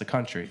across the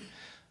country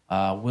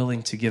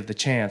willing to give the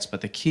chance. But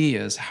the key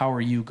is, how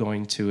are you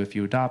going to, if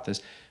you adopt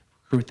this,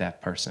 recruit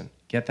that person?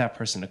 Get that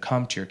person to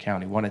come to your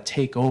county, want to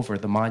take over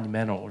the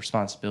monumental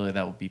responsibility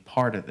that will be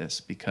part of this,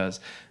 because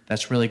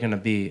that's really going to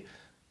be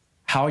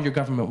how your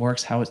government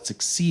works, how it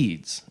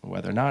succeeds,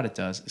 whether or not it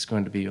does, is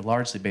going to be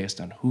largely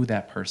based on who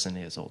that person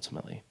is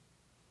ultimately.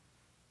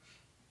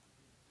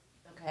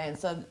 Okay, and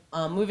so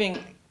moving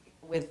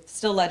with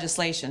still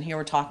legislation, here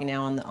we're talking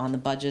now on the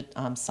budget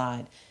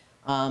side.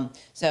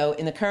 So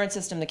in the current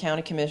system, the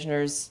county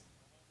commissioners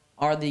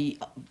are the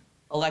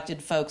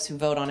elected folks who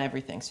vote on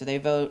everything. So they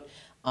vote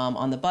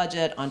on the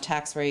budget, on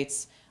tax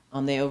rates,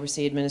 they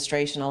oversee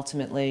administration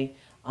ultimately,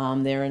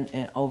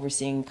 they're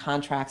overseeing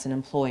contracts and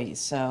employees.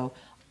 So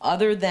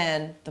Other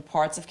than the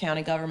parts of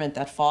county government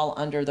that fall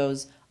under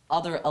those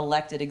other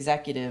elected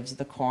executives,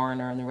 the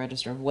coroner and the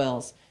register of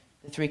wills,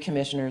 the 3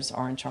 commissioners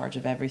are in charge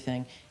of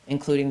everything,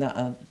 including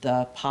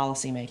the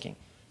policy making.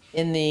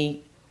 In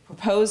the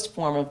proposed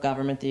form of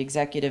government, the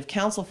executive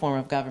council form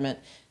of government,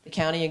 the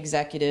county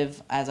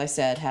executive, as I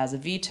said, has a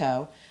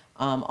veto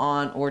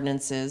on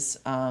ordinances,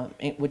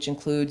 which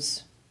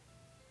includes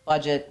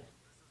budget,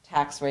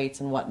 tax rates,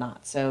 and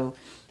whatnot. So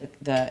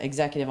the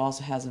executive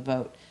also has a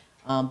vote.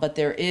 But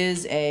there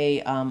is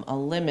a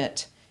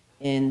limit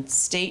in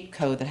state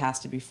code that has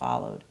to be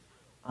followed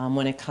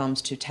when it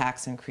comes to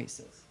tax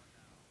increases.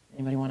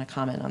 Anybody want to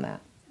comment on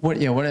that?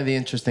 One of the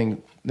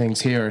interesting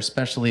things here,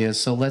 especially is,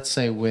 so let's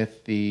say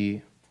with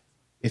the,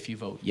 if you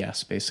vote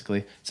yes, basically,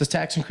 it says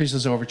tax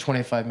increases over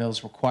 25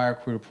 mils require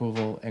court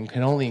approval and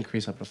can only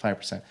increase up to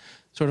 5%.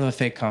 Sort of a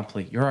fait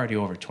accompli. You're already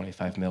over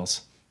 25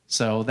 mils.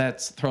 So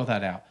throw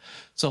that out.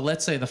 So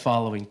let's say the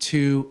following: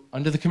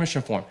 under the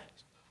commissioner form,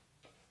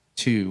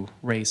 to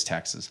raise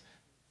taxes.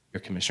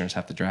 Your commissioners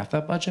have to draft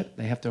that budget.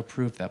 They have to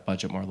approve that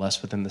budget more or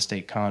less within the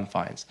state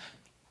confines.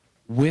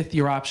 With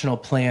your optional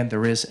plan,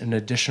 there is an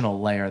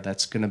additional layer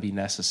that's going to be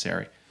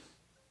necessary.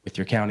 With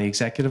your county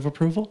executive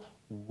approval,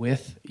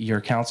 with your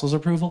council's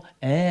approval,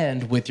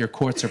 and with your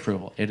court's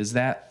approval. It is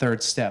that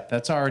third step.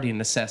 That's already a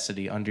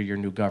necessity under your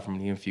new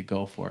government, even if you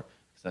go for it.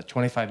 So that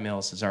 25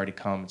 mils has already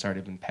come. It's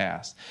already been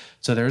passed.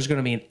 So there's going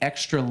to be an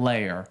extra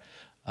layer,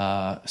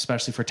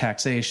 especially for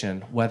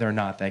taxation, whether or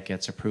not that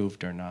gets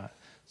approved or not.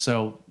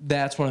 So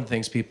that's one of the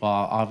things people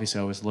obviously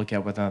always look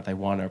at, whether or not they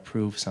want to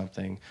approve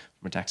something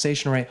from a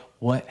taxation rate.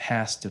 What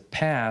has to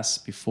pass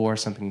before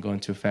something can go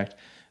into effect?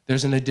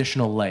 There's an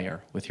additional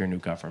layer with your new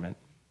government,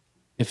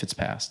 if it's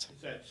passed.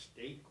 Is that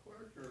state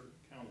court or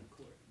county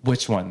court?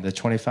 Which one? The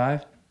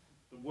 25?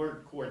 The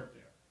word court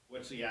there,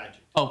 what's the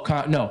adjective? Oh,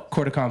 no,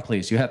 court of common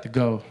pleas. You have to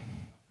go,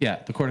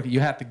 yeah,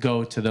 you have to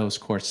go to those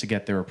courts to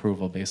get their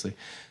approval, basically.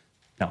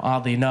 Now,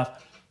 oddly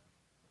enough,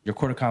 your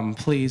court of common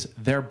pleas,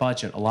 their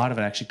budget, a lot of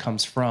it actually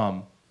comes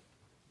from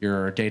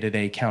your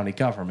day-to-day county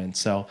government.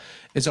 So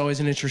it's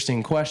always an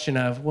interesting question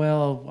of,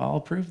 well, I'll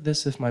approve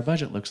this if my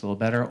budget looks a little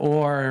better,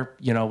 or,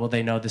 will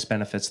they know this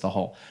benefits the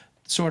whole?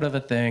 Sort of a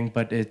thing,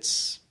 but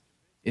it's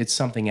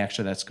something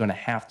extra that's going to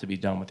have to be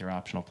done with your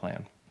optional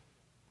plan.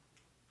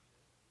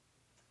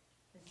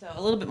 So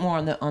a little bit more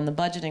on the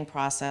budgeting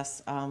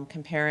process,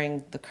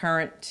 comparing the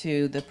current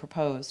to the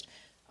proposed.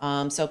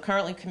 So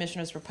currently,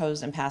 commissioners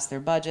proposed and passed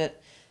their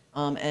budget,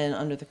 and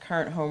under the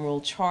current home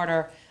rule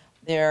charter,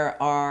 there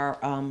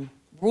are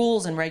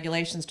rules and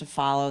regulations to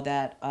follow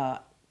that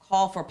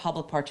call for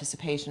public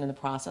participation in the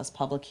process,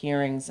 public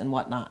hearings and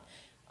whatnot,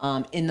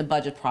 in the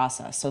budget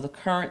process. So the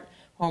current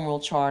home rule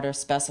charter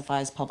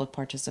specifies public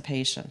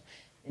participation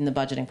in the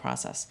budgeting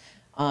process.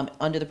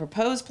 Under the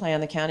proposed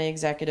plan, the county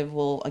executive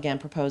will again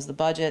propose the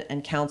budget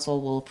and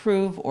council will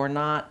approve or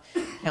not.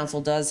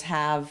 Council does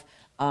have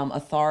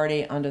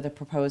authority under the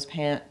proposed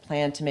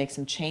plan to make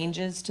some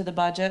changes to the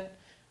budget.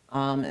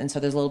 And so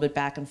there's a little bit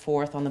back and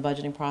forth on the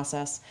budgeting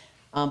process.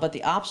 But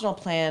the optional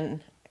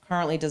plan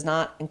currently does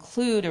not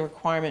include a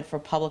requirement for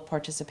public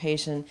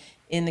participation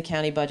in the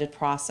county budget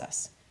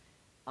process.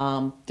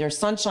 There are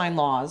sunshine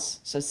laws,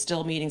 so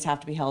still meetings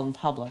have to be held in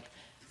public.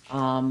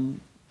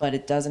 But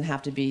it doesn't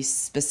have to be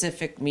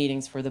specific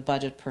meetings for the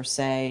budget per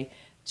se,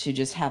 to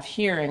just have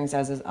hearings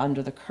as is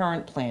under the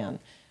current plan.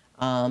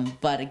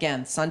 But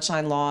again,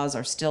 sunshine laws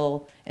are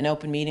still, and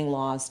open meeting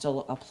laws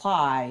still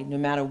apply no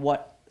matter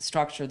what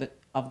structure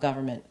of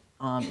government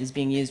is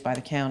being used by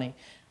the county.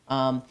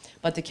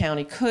 But the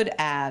county could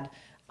add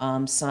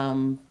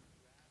some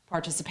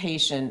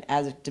participation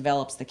as it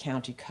develops the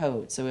county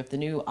code. So if the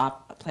new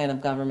plan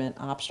of government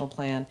optional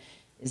plan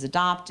is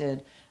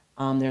adopted,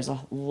 there's a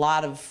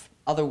lot of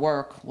other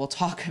work we'll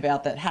talk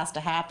about that has to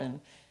happen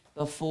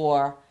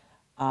before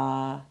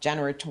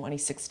January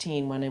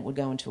 2016 when it would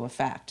go into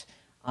effect.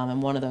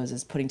 And one of those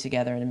is putting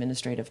together an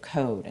administrative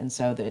code, and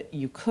so that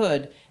you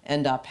could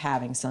end up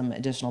having some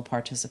additional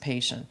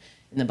participation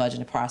in the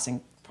budget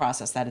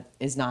process that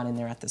is not in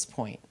there at this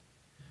point.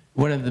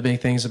 One of the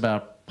big things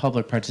about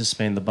public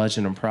participating in the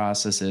budgeting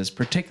process is,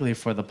 particularly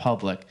for the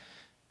public,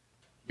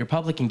 your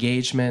public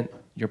engagement,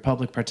 your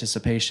public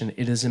participation,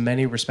 it is in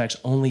many respects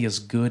only as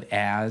good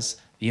as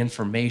the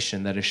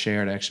information that is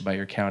shared actually by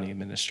your county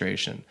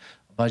administration.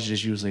 A budget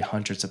is usually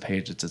hundreds of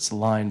pages. It's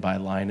line by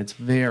line. It's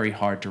very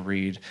hard to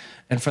read.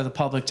 And for the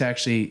public to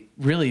actually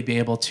really be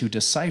able to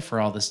decipher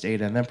all this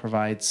data and then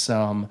provide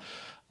some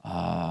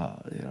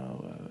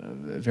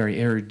very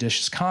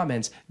eruditious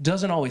comments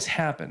doesn't always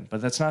happen,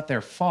 but that's not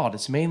their fault.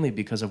 It's mainly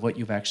because of what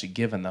you've actually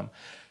given them.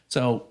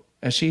 So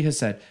as she has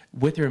said,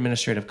 with your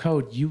administrative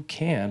code, you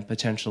can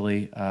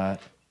potentially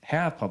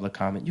have public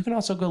comment. You can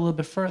also go a little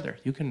bit further.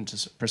 You can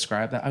just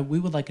prescribe that. We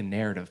would like a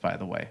narrative, by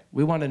the way.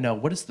 We want to know,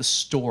 what is the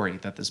story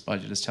that this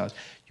budget is telling us?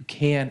 You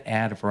can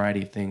add a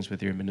variety of things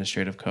with your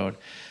administrative code.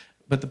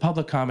 But the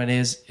public comment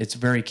it's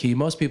very key.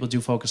 Most people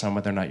do focus on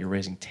whether or not you're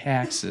raising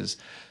taxes,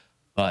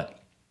 but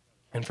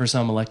And for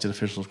some elected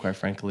officials, quite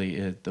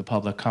frankly, the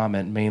public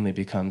comment mainly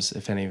becomes,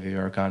 if any of you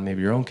are gone,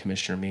 maybe your own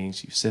commissioner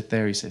meetings, you sit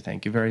there, you say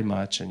thank you very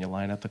much, and you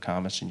line up the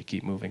comments and you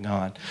keep moving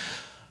on.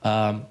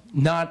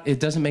 It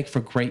doesn't make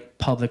for great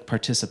public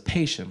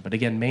participation, but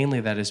again,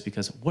 mainly that is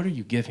because what are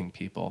you giving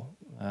people?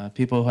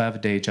 People who have a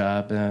day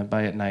job,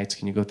 by at nights,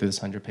 can you go through this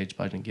 100-page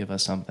budget and give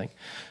us something?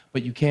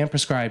 But you can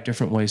prescribe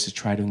different ways to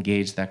try to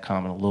engage that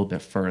comment a little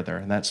bit further,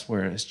 and that's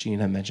where, as Jean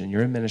had mentioned,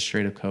 your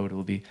administrative code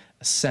will be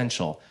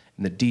essential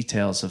in the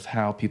details of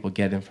how people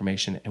get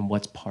information and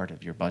what's part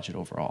of your budget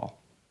overall.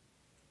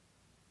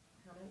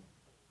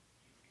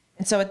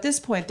 And so at this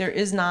point, there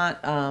is not,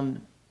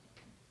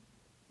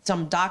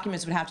 some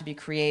documents would have to be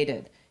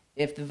created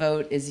if the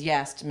vote is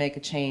yes to make a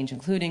change,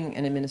 including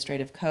an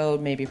administrative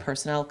code, maybe a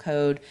personnel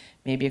code,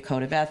 maybe a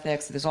code of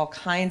ethics. There's all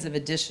kinds of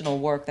additional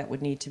work that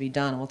would need to be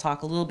done. And we'll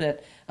talk a little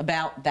bit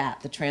about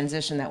that, the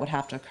transition that would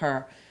have to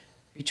occur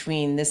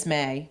between this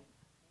May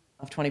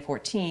of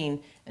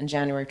 2014 and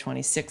January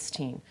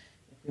 2016,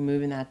 if we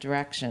move in that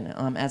direction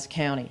as a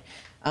county.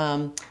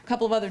 A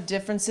couple of other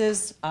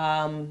differences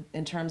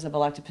in terms of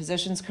elected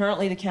positions.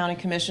 Currently, the county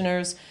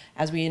commissioners,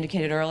 as we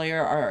indicated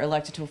earlier, are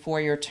elected to a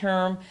 4-year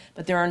term,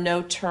 but there are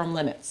no term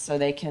limits, so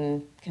they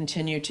can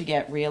continue to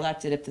get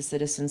reelected if the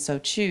citizens so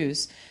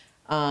choose.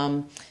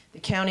 The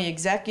county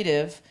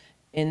executive,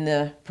 in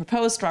the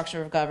proposed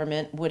structure of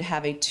government, would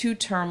have a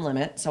 2-term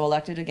limit, so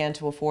elected again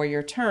to a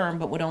 4-year term,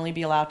 but would only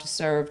be allowed to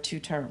serve 2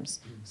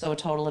 terms, so a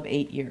total of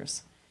 8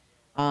 years.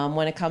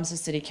 When it comes to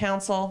city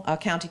council,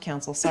 county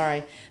council,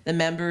 sorry, the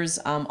members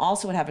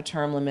also would have a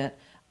term limit.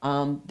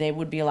 They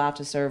would be allowed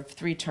to serve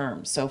 3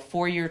 terms, so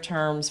 4-year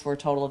terms for a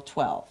total of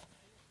 12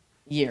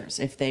 years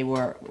if they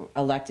were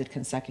elected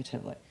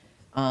consecutively.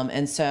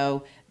 And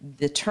so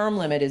the term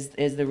limit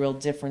is the real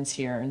difference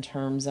here in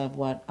terms of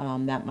what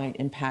that might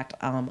impact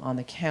on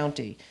the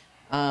county.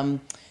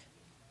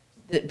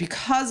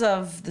 Because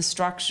of the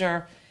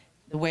structure,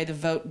 the way the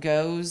vote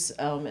goes,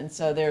 and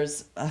so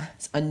there's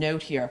a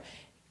note here.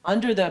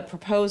 Under the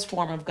proposed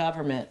form of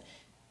government,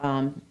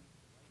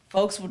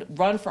 folks would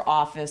run for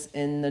office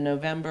in the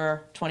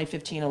November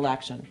 2015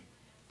 election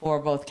for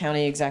both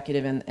county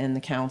executive and the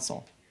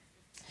council.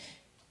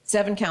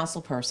 7 council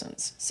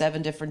persons,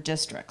 7 different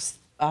districts.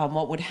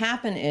 What would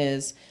happen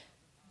is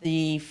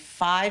the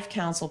 5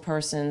 council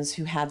persons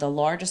who had the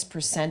largest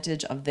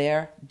percentage of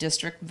their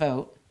district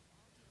vote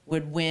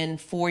would win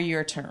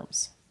 4-year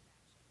terms.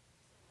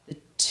 The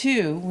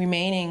 2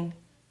 remaining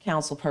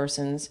council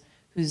persons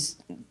who's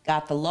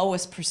got the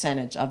lowest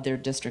percentage of their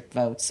district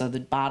votes, so the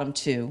bottom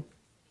 2,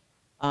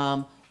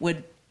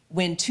 would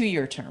win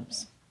 2-year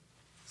terms.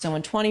 So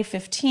in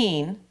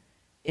 2015,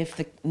 if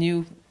the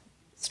new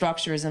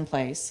structure is in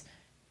place,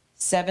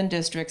 7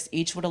 districts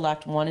each would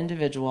elect 1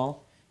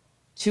 individual.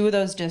 2 of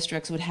those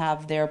districts would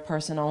have their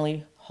person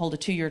only hold a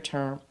 2-year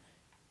term.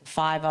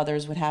 5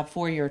 others would have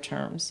 4-year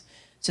terms.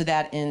 So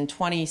that in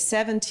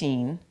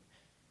 2017,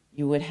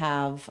 you would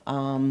have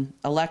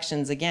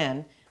elections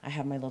again. I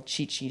have my little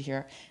cheat sheet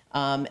here.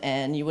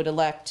 And you would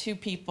elect 2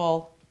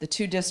 people. The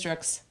 2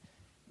 districts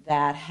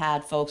that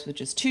had folks with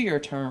just 2-year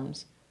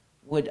terms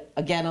would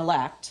again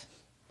elect,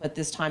 but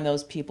this time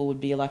those people would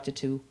be elected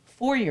to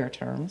 4-year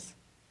terms.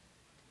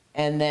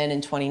 And then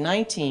in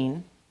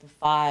 2019, the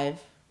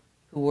 5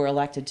 who were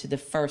elected to the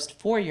first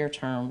 4-year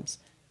terms,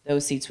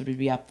 those seats would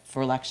be up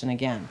for election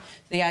again.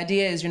 The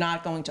idea is you're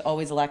not going to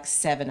always elect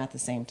 7 at the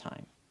same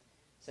time.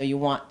 So you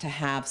want to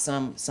have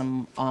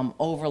some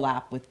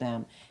overlap with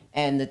them.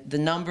 And the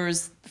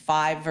numbers,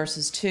 5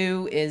 versus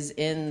 2, is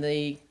in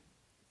the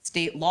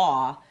state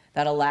law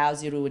that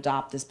allows you to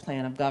adopt this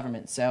plan of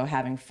government. So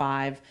having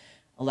 5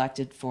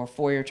 elected for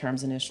 4-year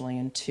terms initially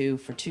and 2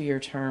 for 2-year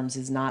terms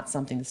is not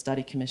something the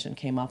study commission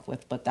came up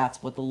with, but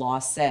that's what the law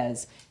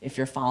says if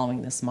you're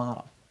following this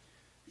model.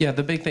 Yeah,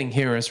 the big thing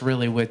here is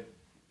really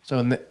so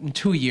in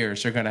 2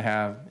 years, you're going to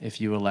have, if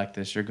you elect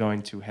this, you're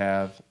going to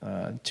have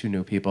 2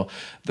 new people.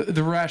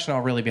 The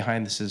rationale really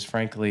behind this is,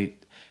 frankly,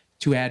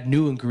 to add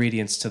new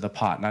ingredients to the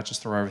pot, not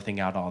just throw everything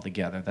out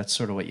altogether. That's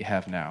sort of what you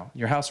have now.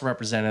 Your House of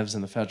Representatives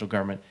and the federal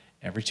government,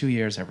 every 2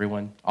 years,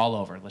 everyone, all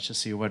over. Let's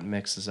just see what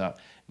mixes up.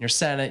 In your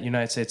Senate,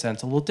 United States Senate,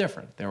 it's a little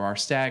different. There are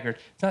staggered,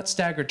 it's not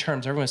staggered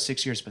terms, everyone's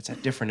 6 years, but it's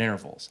at different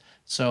intervals.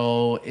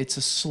 So it's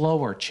a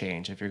slower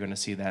change if you're going to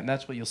see that. And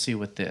that's what you'll see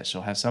with this.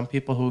 You'll have some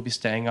people who will be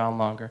staying on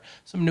longer,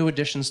 some new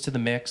additions to the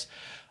mix.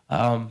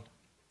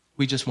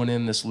 We just went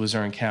in this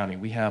Luzerne County.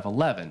 We have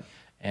 11.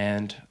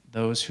 And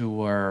those who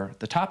were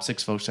the top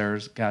 6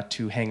 voters got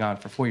to hang on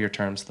for 4-year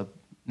terms. The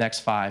next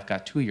 5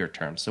 got 2-year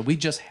terms. So we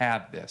just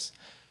had this.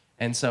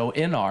 And so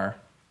in our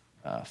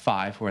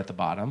 5 who are at the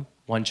bottom,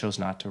 1 chose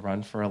not to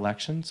run for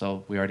election.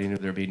 So we already knew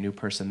there'd be a new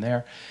person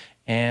there.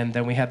 And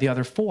then we had the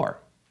other 4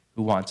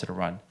 who wanted to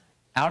run.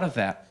 Out of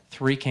that,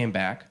 3 came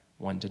back.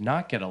 1 did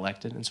not get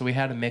elected. And so we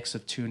had a mix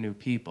of 2 new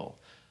people.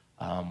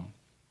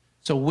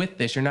 So with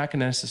this, you're not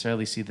going to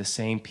necessarily see the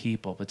same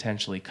people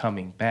potentially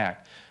coming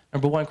back.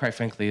 Number one, quite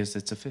frankly, is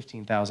it's a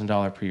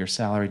 $15,000 per year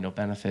salary, no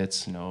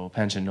benefits, no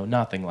pension, no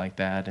nothing like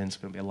that, and it's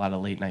going to be a lot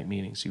of late night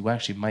meetings. You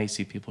actually might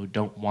see people who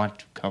don't want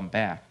to come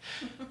back.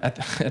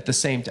 At the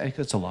same time,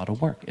 it's a lot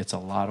of work. It's a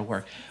lot of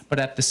work. But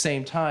at the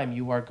same time,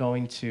 you are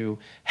going to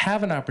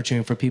have an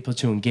opportunity for people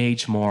to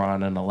engage more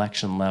on an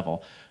election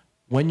level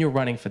when you're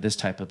running for this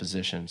type of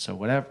position. So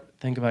whatever,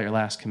 think about your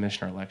last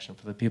commissioner election.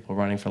 For the people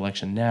running for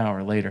election now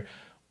or later,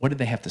 what did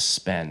they have to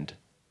spend?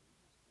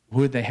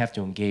 Who did they have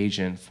to engage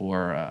in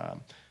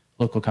for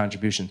local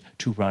contribution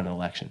to run an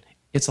election?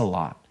 It's a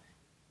lot.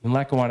 In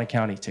Lackawanna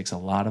County, it takes a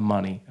lot of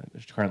money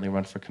to currently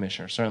run for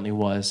commissioner. It certainly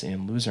was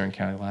in Luzerne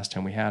County last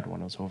time we had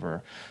one. It was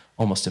over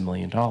almost $1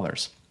 million.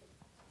 This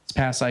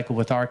past cycle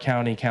with our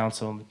county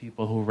council and the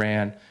people who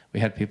ran, we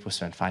had people who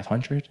spent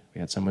 $500. We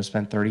had someone who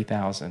spent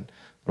 $30,000.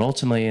 But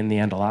ultimately, in the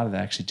end, a lot of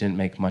that actually didn't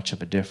make much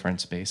of a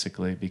difference,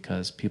 basically,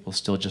 because people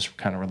still just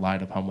kind of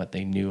relied upon what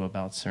they knew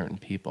about certain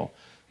people.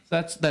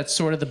 So that's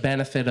sort of the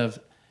benefit of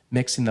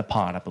mixing the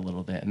pot up a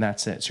little bit, and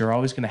that's it. So you're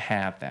always going to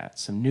have that.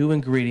 Some new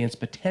ingredients,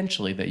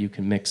 potentially, that you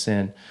can mix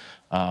in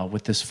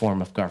with this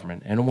form of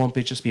government. And it won't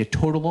just be a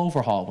total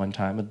overhaul one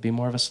time. It'll be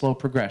more of a slow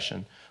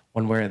progression,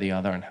 one way or the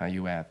other, on how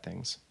you add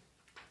things.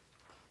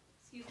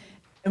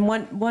 And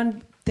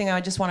one thing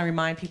I just want to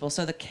remind people,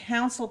 so the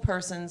council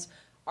persons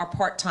are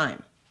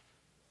part-time.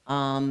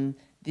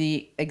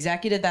 The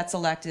executive that's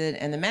elected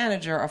and the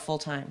manager are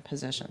full-time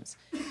positions.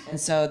 And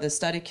so the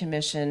study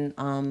commission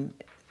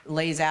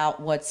lays out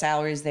what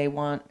salaries they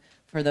want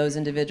for those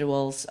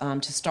individuals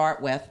to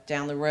start with.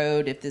 Down the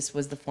road, if this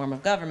was the form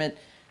of government,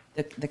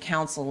 the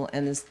council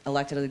and this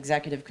elected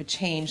executive could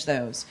change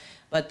those.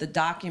 But the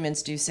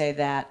documents do say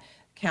that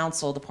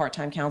council, the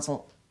part-time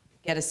council,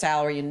 get a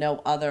salary and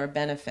no other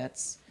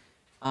benefits.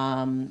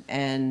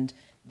 And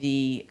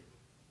the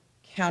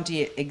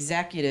county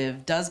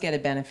executive does get a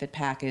benefit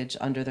package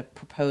under the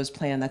proposed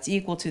plan that's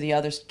equal to the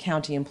other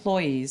county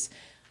employees.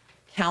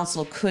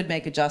 Council could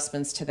make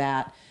adjustments to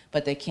that,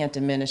 but they can't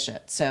diminish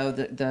it. So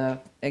the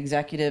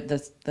executive,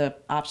 the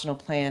optional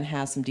plan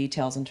has some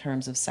details in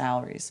terms of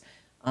salaries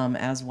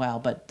as well.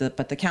 But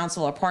the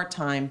council are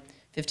part-time.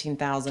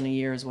 $15,000 a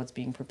year is what's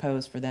being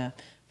proposed for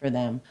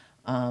them.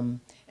 And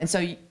so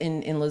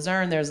in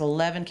Luzerne, there's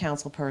 11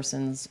 council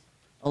persons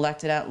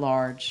elected at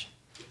large,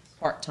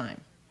 part-time.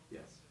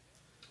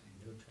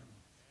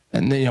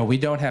 And we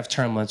don't have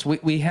term limits.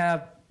 We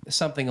have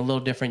something a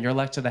little different. You're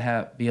elected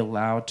to be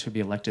allowed to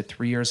be elected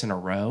 3 years in a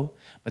row,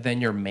 but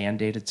then you're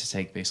mandated to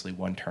take basically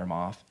one term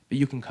off. But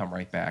you can come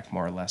right back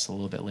more or less a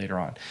little bit later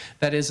on.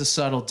 That is a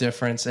subtle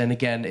difference. And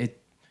again,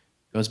 it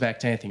goes back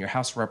to anything. Your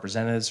House of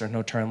Representatives, there's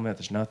no term limit.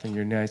 There's nothing.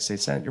 Your United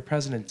States Senate, your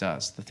president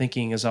does. The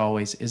thinking is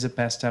always, is it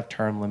best to have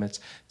term limits,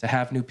 to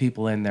have new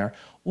people in there?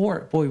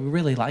 Or, boy, we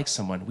really like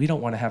someone. We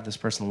don't want to have this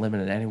person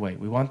limited anyway.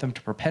 We want them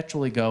to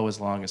perpetually go as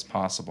long as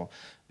possible.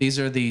 These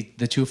are the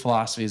two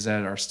philosophies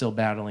that are still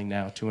battling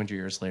now 200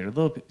 years later.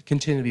 They'll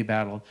continue to be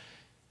battled.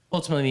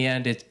 Ultimately,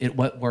 in the end,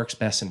 what works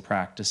best in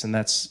practice, and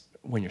that's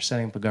when you're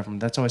setting up a government,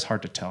 that's always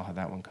hard to tell how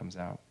that one comes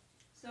out.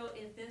 So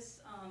if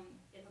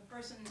if a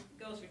person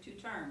goes for 2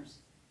 terms,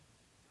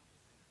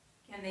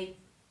 can they,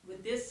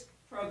 with this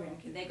program,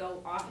 can they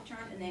go off a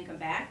term and then come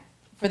back?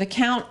 For the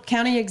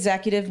county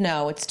executive,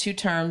 no, it's 2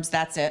 terms,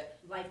 that's it.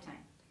 Lifetime.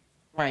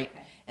 Right.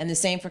 Okay. And the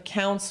same for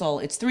council,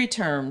 it's 3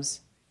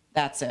 terms,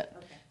 that's it.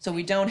 Okay. So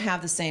we don't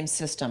have the same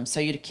system, so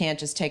you can't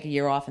just take a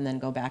year off and then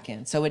go back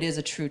in. So it is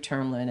a true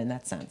term limit in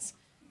that sense.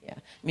 Yeah.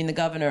 I mean, the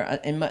governor,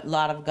 and a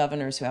lot of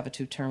governors who have a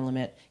 2-term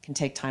limit can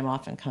take time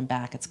off and come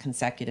back. It's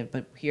consecutive,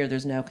 but here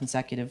there's no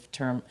consecutive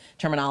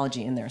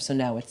terminology in there. So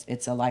no,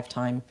 it's a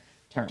lifetime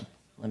term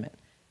limit.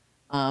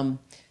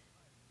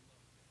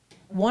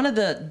 One of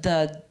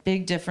the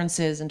big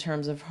differences in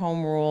terms of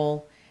home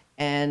rule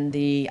and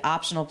the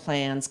optional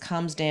plans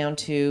comes down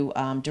to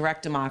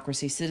direct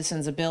democracy,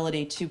 citizens'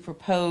 ability to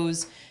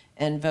propose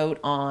and vote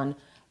on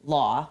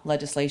law,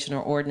 legislation,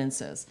 or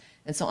ordinances.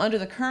 And so under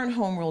the current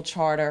home rule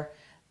charter,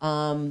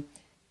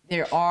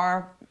 there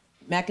are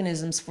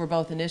mechanisms for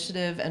both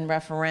initiative and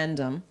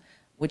referendum,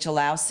 which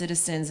allows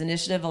citizens,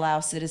 initiative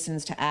allows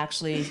citizens to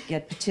actually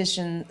get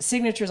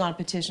signatures on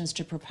petitions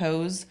to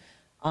propose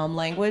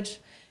language.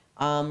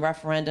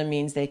 Referendum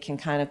means they can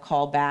kind of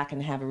call back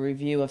and have a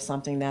review of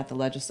something that the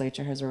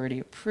legislature has already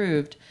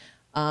approved.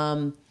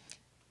 The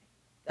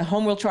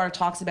Home Rule Charter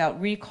talks about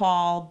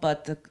recall,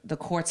 but the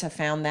courts have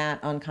found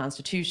that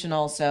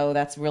unconstitutional, so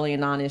that's really a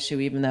non-issue,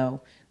 even though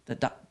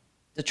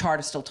the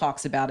charter still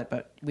talks about it,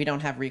 but we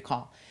don't have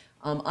recall.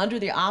 Under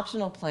the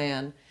optional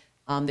plan,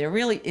 there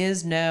really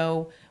is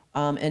no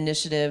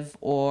initiative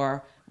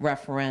or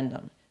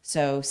referendum.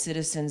 So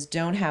citizens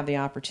don't have the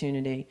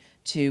opportunity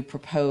to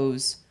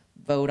propose,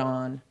 vote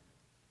on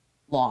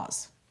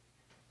laws.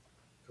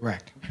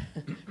 Correct.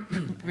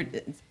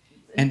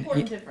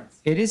 Important difference.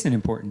 It is an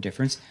important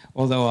difference,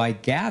 although I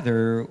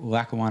gather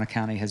Lackawanna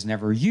County has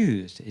never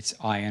used its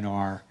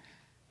INR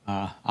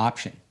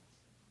option.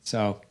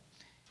 So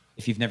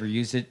if you've never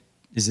used it,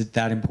 is it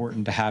that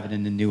important to have it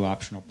in the new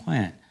optional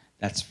plan?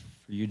 That's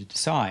for you to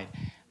decide.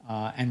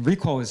 And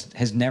recall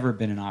has never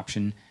been an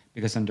option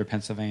because under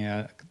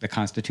Pennsylvania, the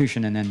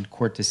Constitution and then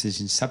court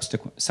decisions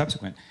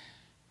subsequent,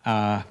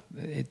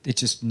 it's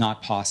just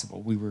not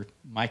possible.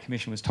 My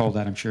commission was told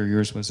that, I'm sure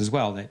yours was as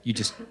well, that you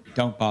just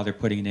don't bother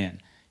putting it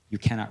in. You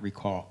cannot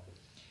recall.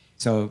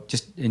 So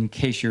just in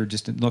case you're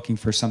just looking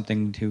for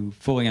something to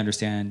fully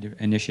understand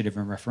initiative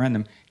and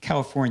referendum,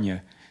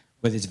 California,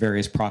 with its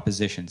various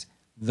propositions,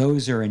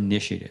 those are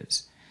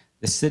initiatives.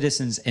 The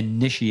citizens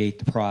initiate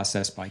the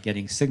process by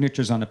getting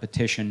signatures on a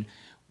petition.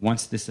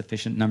 Once the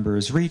sufficient number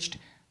is reached,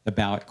 the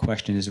ballot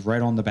question is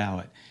right on the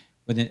ballot.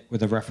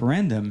 With a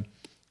referendum,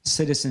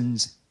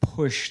 citizens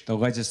push the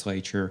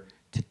legislature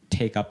to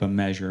take up a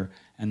measure,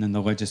 and then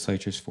the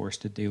legislature is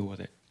forced to deal with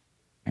it.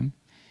 Okay?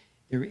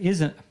 There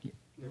is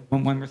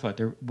one more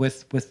thought.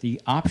 With the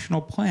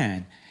optional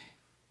plan,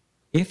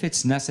 if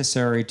it's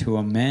necessary to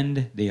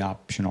amend the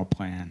optional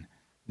plan,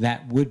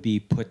 that would be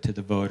put to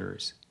the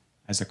voters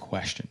as a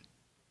question.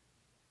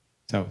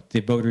 So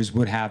the voters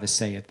would have a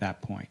say at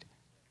that point.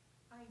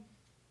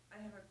 I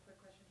have a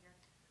quick question here.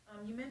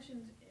 You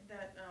mentioned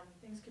that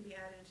things could be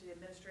added into the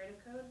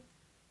administrative code.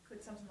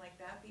 Could something like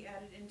that be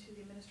added into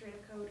the administrative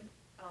code,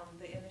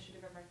 the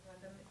initiative and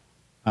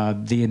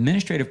referendum? The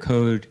administrative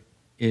code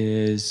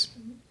is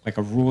like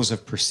a rules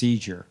of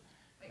procedure,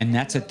 and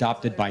that's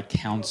adopted by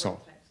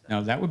council.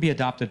 No, that would be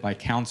adopted by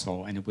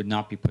council, and it would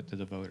not be put to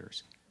the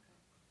voters.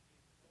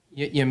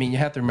 I mean, you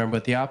have to remember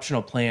what the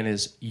optional plan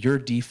is. Your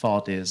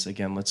default is,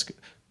 again,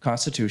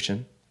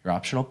 Constitution, your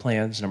optional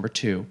plans, number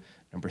 2.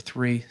 Number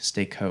 3,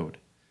 state code.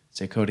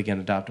 State code, again,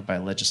 adopted by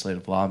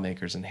legislative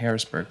lawmakers in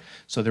Harrisburg.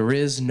 So there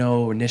is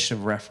no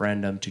initiative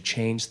referendum to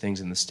change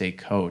things in the state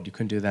code. You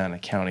couldn't do that on a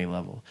county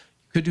level.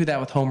 You could do that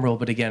with home rule,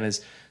 but again,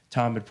 as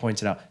Tom had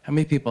pointed out, how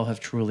many people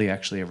have truly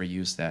actually ever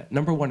used that?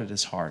 Number one, it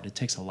is hard. It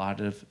takes a lot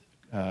of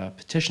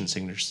petition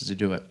signatures to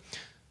do it.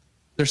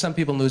 There's some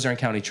people in Luzerne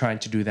County trying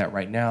to do that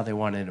right now. They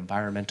want an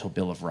environmental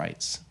bill of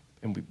rights.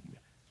 And we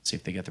see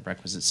if they get the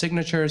requisite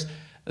signatures.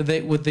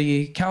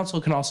 The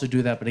council can also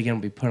do that, but again,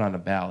 will be put on a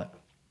ballot.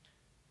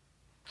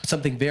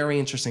 Something very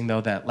interesting,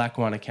 though, that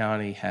Lackawanna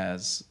County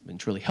has been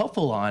truly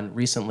helpful on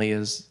recently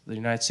is the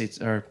United States,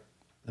 or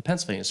the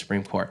Pennsylvania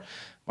Supreme Court.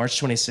 March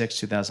 26,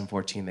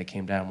 2014, they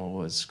came down what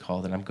was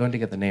called, and I'm going to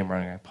get the name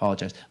wrong, I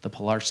apologize, the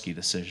Pilarski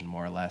decision,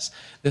 more or less.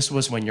 This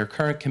was when your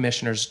current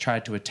commissioners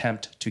tried to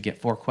attempt to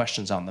get 4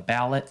 questions on the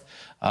ballot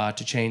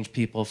to change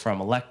people from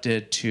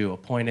elected to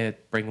appointed,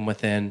 bring them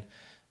within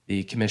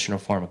the commissioner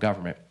form of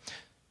government.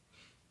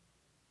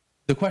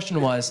 The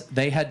question was,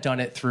 they had done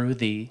it through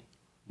the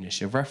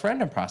initiative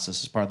referendum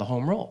process as part of the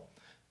home rule.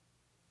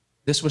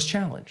 This was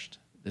challenged.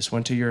 This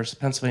went to your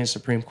Pennsylvania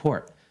Supreme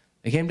Court.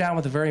 They came down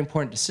with a very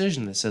important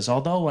decision that says,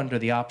 although under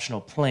the optional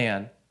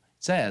plan, it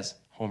says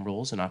home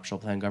rules and optional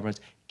plan governments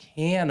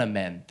can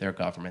amend their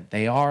government.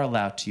 They are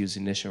allowed to use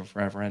initiative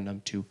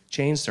referendum to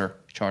change their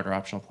charter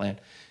optional plan.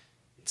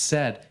 It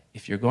said,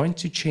 if you're going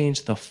to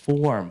change the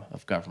form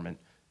of government,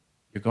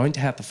 you're going to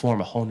have to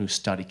form a whole new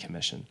study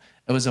commission.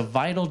 It was a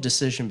vital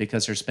decision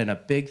because there's been a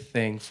big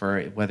thing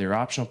for whether you're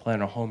optional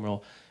plan or home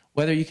rule,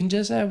 whether you can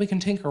just, we can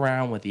tinker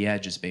around with the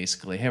edges,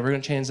 basically. Hey, we're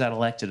going to change that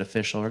elected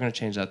official. We're going to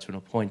change that to an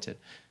appointed.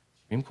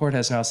 Supreme Court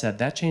has now said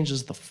that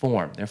changes the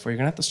form. Therefore, you're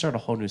going to have to start a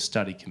whole new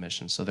study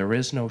commission. So there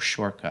is no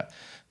shortcut.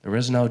 There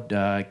is no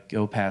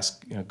go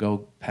past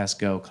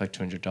go, collect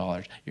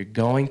 $200. You're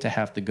going to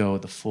have to go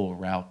the full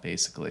route,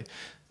 basically.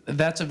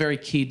 That's a very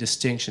key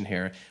distinction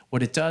here.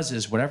 What it does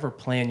is whatever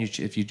plan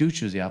if you do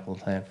choose the optional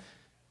plan,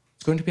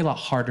 it's going to be a lot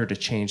harder to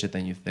change it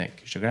than you think,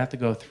 because you're going to have to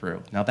go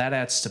through. Now, that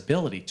adds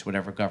stability to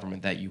whatever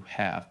government that you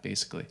have,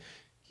 basically.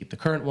 Keep the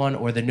current one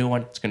or the new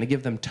one. It's going to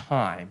give them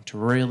time to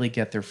really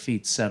get their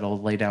feet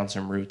settled, lay down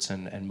some roots,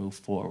 and move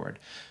forward,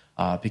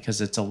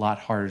 because it's a lot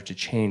harder to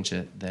change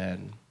it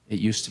than it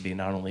used to be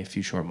not only a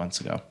few short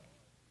months ago.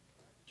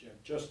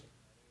 Jim,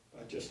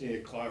 I just need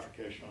a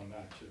clarification on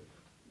that, too.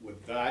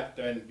 Would that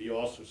then be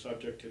also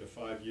subject to the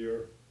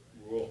 5-year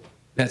rule?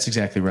 That's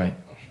exactly right.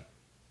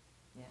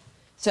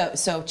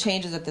 So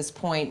changes at this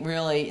point,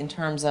 really, in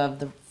terms of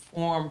the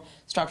form,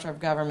 structure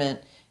of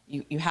government,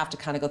 you have to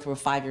kind of go through a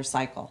 5-year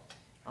cycle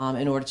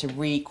in order to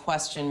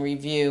re-question,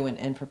 review,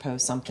 and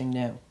propose something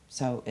new.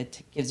 So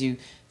it gives you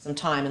some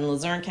time. And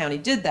Luzerne County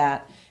did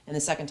that, and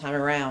the second time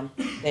around,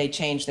 they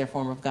changed their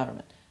form of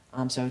government.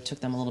 So it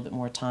took them a little bit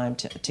more time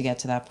to get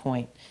to that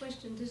point.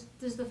 Question,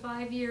 does the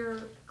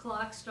 5-year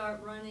clock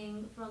start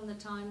running from the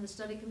time the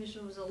study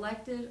commission was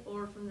elected,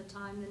 or from the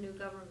time the new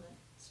government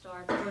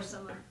starts, or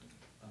some?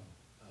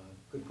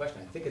 Good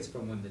question. I think it's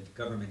from when the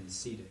government is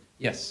seated.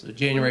 Yes, so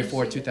January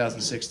 4,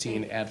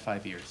 2016, add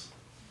 5 years.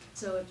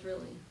 So it's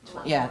really a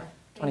lot Yeah,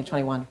 more.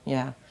 2021,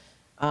 yeah.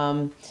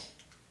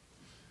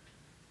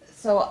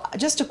 So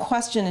just a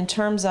question in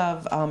terms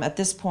of, at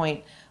this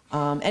point,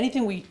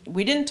 anything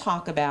we didn't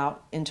talk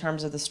about in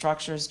terms of the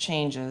structures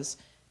changes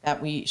that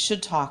we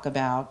should talk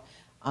about,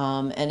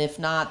 and if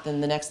not,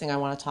 then the next thing I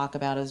want to talk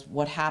about is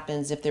what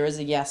happens if there is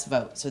a yes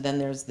vote. So then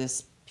there's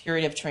this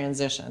period of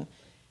transition,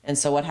 and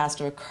so what has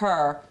to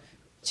occur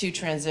to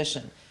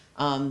transition.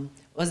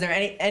 Was there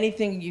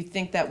anything you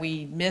think that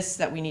we missed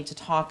that we need to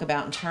talk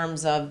about in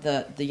terms of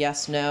the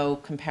yes-no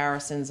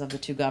comparisons of the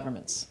two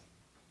governments?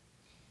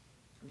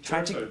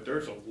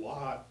 There's a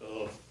lot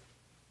of,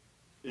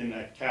 in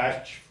that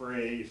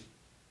catchphrase,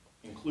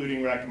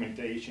 including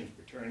recommendations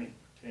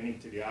pertaining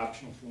to the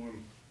optional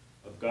form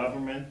of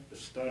government. The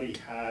study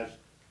has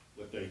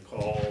what they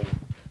call,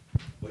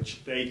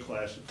 which they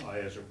classify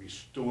as a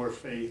restore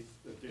faith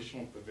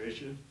additional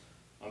provision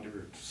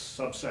under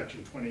subsection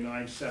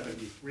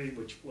 2973,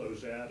 which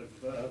flows out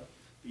of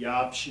the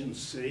option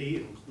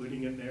C,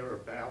 including in there a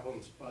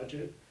balanced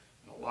budget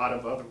and a lot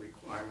of other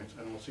requirements.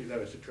 I don't see that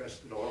as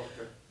addressed at all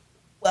here.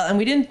 Well, and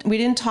we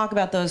didn't talk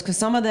about those because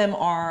some of them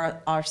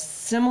are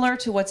similar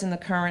to what's in the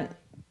current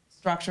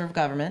structure of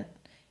government,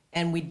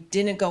 and we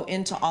didn't go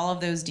into all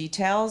of those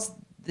details.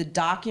 The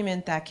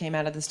document that came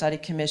out of the study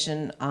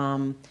commission,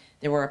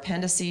 there were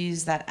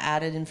appendices that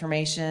added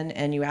information,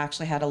 and you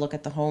actually had to look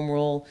at the home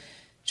rule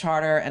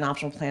charter and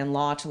optional plan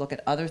law to look at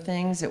other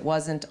things. It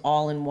wasn't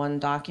all in one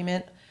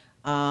document.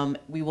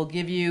 We will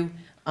give you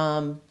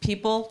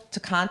people to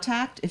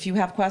contact if you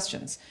have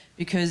questions,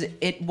 because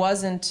it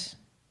wasn't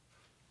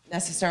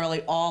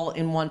necessarily all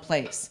in one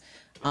place.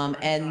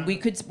 And we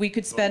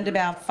could spend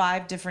about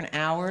 5 different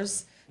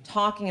hours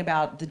talking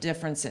about the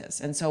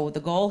differences. And so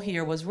the goal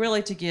here was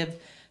really to give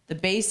the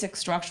basic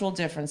structural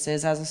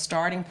differences as a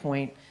starting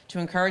point to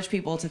encourage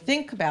people to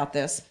think about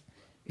this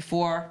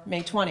before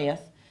May 20th.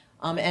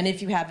 And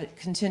if you have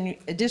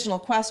additional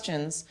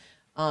questions,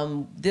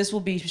 this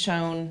will be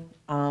shown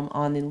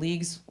on the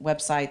League's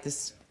website,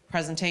 this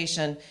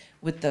presentation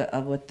with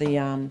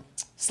the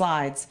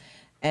slides,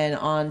 and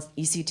on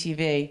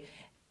ECTV.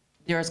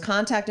 There is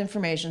contact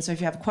information, so if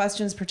you have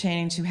questions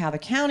pertaining to how the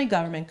county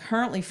government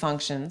currently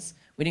functions,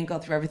 we didn't go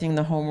through everything in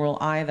the home rule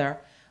either,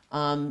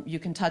 you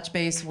can touch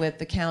base with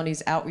the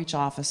county's outreach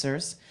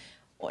officers.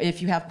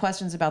 If you have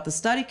questions about the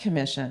study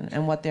commission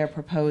and what they're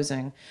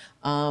proposing,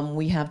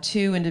 we have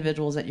 2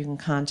 individuals that you can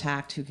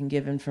contact who can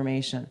give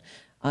information.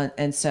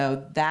 And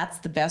so that's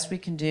the best we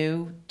can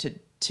do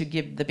to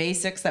give the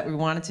basics that we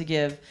wanted to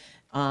give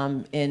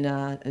in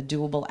a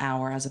doable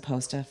hour as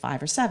opposed to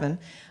 5 or 7.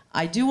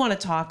 I do want to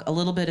talk a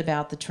little bit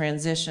about the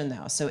transition,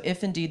 though. So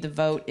if indeed the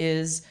vote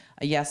is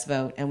a yes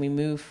vote and we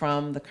move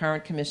from the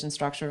current commission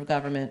structure of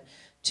government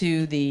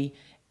to the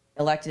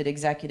elected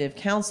executive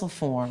council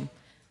form,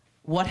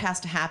 what has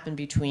to happen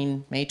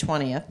between May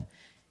 20th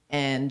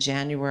and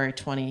January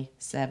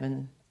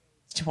 27,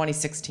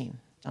 2016?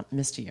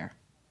 Missed a year.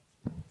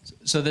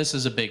 So this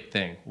is a big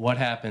thing. What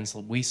happens?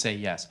 We say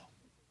yes.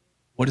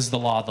 What is the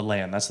law of the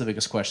land? That's the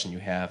biggest question you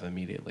have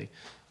immediately.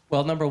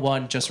 Well, number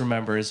one, just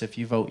remember, is if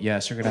you vote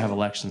yes, you're going to have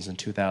elections in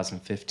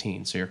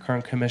 2015. So your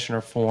current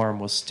commissioner form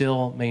will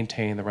still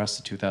maintain the rest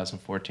of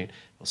 2014.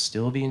 Will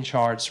still be in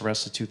charge the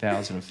rest of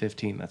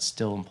 2015. That's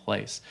still in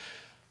place.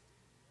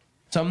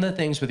 Some of the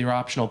things with your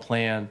optional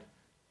plan,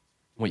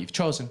 what you've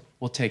chosen,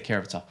 will take care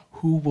of itself.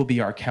 Who will be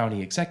our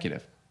county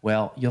executive?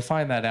 Well, you'll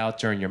find that out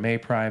during your May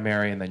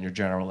primary and then your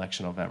general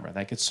election in November.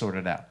 That gets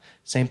sorted out.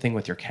 Same thing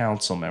with your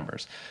council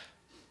members.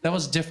 That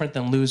was different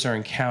than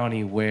Luzerne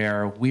County,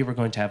 where we were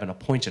going to have an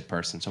appointed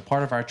person. So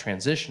part of our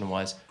transition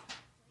was,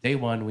 day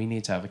one, we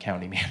need to have a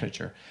county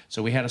manager.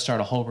 So we had to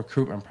start a whole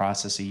recruitment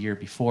process a year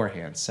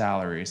beforehand,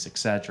 salaries, et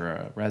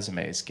cetera,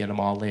 resumes, get them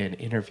all in,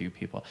 interview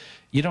people.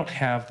 You don't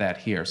have that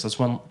here. So it's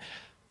one,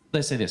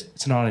 let's say this,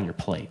 it's not on your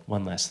plate,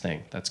 one less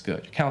thing, that's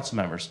good. Your council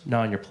members,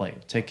 not on your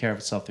plate, take care of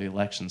itself through the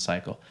election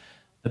cycle.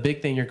 The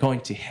big thing you're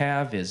going to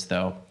have is,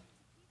 though,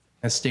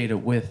 as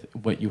stated with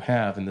what you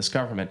have in this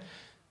government,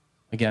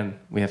 again,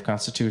 we have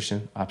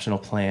Constitution, optional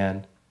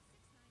plan,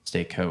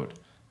 state code.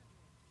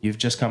 You've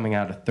just coming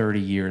out of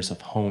 30 years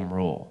of home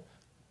rule.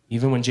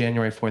 Even when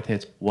January 4th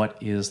hits, what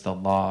is the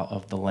law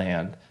of the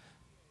land?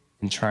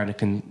 And trying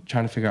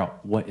to figure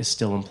out what is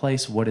still in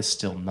place, what is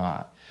still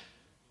not.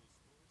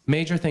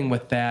 Major thing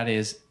with that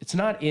is it's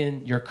not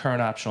in your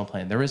current optional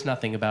plan. There is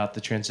nothing about the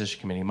transition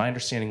committee. My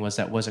understanding was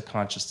that was a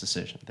conscious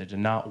decision. They did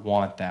not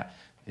want that.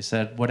 They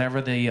said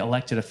whatever the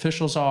elected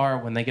officials are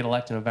when they get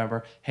elected in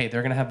November, hey,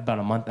 they're going to have about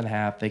a month and a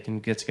half. They can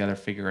get together,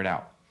 figure it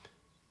out.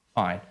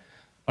 Fine.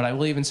 But I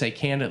will even say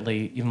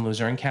candidly, even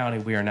Luzerne County,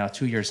 we are now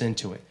 2 years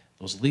into it.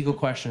 Those legal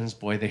questions,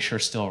 boy, they sure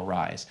still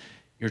arise.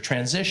 Your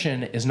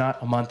transition is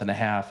not a month and a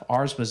half.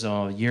 Ours was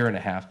a year and a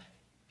half.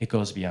 It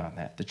goes beyond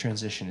that. The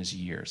transition is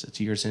years. It's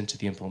years into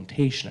the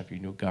implementation of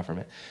your new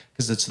government,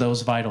 because it's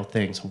those vital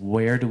things.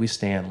 Where do we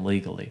stand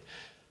legally?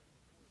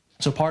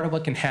 So part of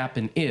what can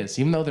happen is,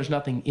 even though there's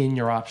nothing in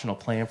your optional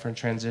plan for a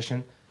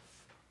transition,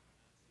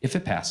 if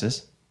it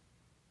passes,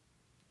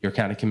 your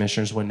county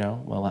commissioners would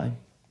know, well,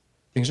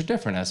 things are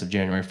different as of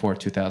January 4th,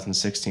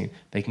 2016.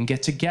 They can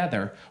get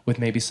together with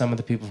maybe some of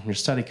the people from your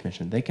study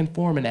commission. They can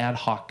form an ad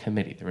hoc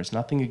committee. There is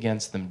nothing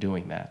against them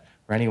doing that,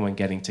 or anyone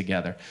getting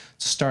together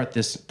to start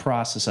this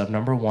process of,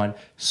 number one,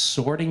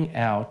 sorting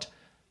out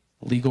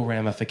legal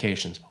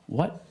ramifications.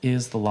 What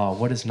is the law?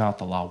 What is not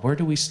the law? Where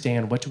do we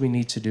stand? What do we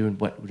need to do? And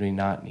what do we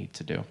not need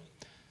to do?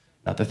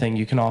 Another thing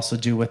you can also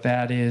do with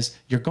that is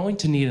you're going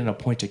to need an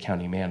appointed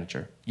county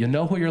manager. You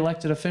know who your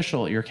elected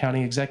official, your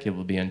county executive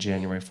will be on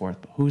January 4th,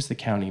 but who's the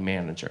county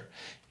manager?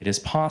 It is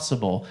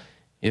possible,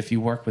 if you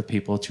work with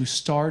people, to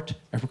start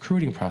a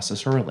recruiting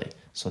process early.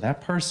 So that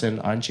person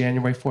on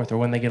January 4th, or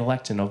when they get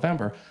elected in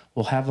November,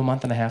 will have a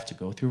month and a half to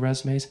go through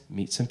resumes,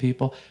 meet some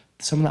people.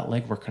 Some of that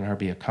legwork can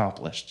already be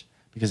accomplished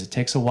because it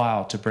takes a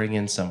while to bring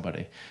in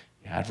somebody.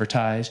 You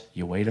advertise,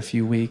 you wait a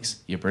few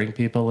weeks, you bring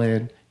people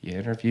in, you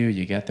interview,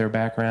 you get their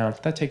background.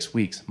 That takes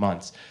weeks,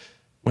 months.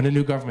 When a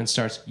new government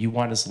starts, you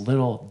want as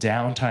little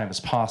downtime as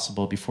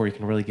possible before you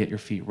can really get your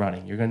feet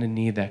running. You're going to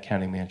need that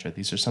county manager.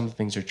 These are some of the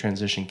things your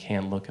transition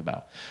can look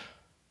about.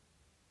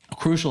 A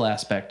crucial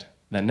aspect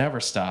that never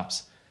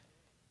stops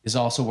is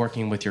also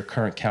working with your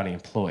current county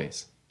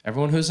employees.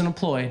 Everyone who's an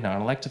employee, not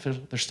an elected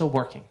official, they're still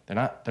working. They're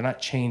not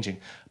changing.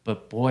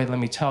 But boy, let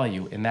me tell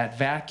you, in that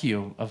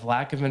vacuum of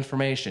lack of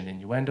information,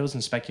 innuendos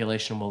and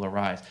speculation will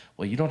arise.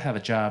 Well, you don't have a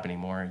job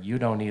anymore. You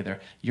don't either.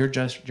 Your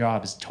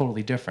job is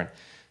totally different.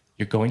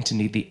 You're going to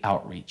need the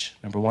outreach.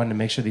 Number one, to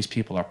make sure these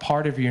people are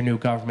part of your new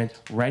government,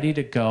 ready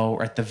to go,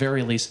 or at the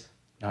very least,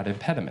 not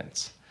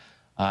impediments.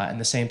 And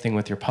the same thing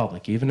with your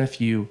public. Even if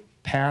you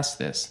pass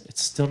this,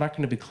 it's still not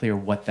going to be clear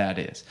what that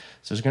is.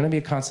 So there's going to be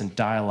a constant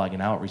dialogue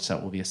and outreach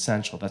that will be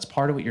essential. That's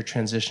part of what your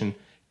transition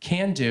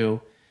can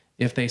do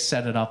if they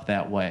set it up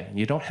that way. And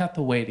you don't have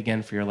to wait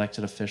again for your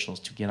elected officials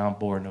to get on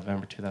board in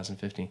November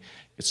 2015. You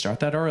could start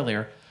that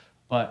earlier,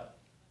 but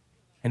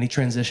any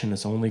transition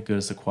is only good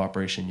as the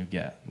cooperation you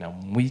get. Now,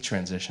 when we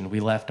transitioned, we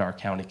left our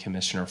county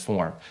commissioner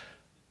form.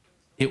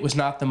 It was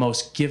not the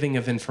most giving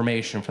of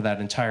information for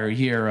that entire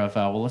year of,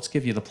 well, let's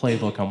give you the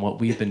playbook on what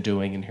we've been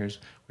doing and here's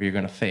where you're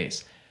going to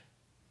face.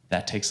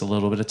 That takes a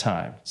little bit of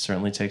time. It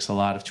certainly takes a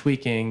lot of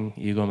tweaking,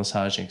 ego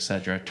massaging, et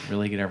cetera, to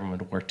really get everyone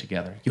to work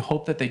together. You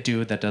hope that they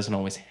do. That doesn't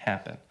always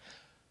happen.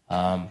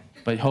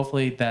 But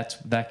hopefully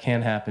that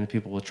can happen.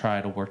 People will try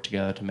to work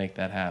together to make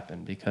that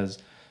happen because,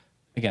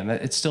 again,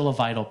 it's still a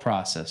vital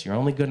process. You're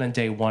only good on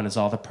day one is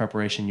all the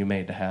preparation you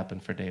made to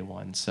happen for day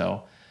one.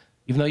 So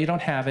even though you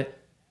don't have it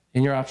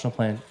in your optional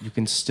plan, you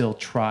can still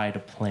try to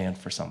plan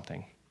for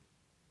something.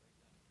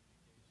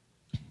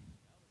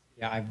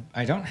 Yeah,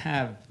 I don't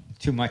have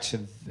too much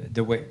of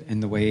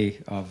in the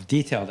way of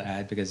detail to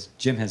add because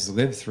Jim has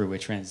lived through a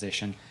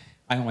transition.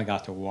 I only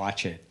got to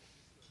watch it.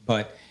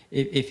 But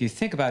if you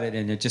think about it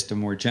in just a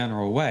more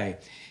general way,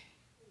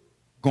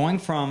 going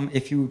from,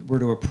 if you were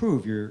to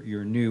approve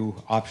your new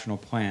optional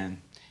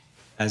plan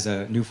as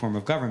a new form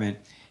of government,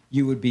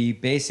 you would be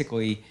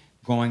basically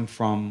going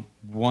from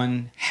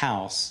one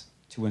house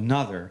to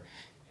another,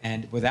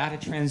 and without a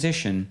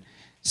transition,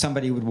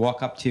 somebody would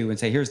walk up to you and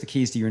say, here's the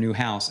keys to your new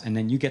house, and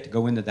then you get to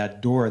go into that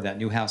door of that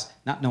new house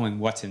not knowing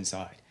what's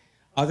inside,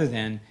 other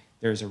than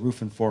there's a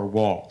roof and 4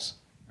 walls,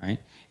 right?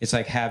 It's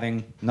like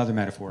having, another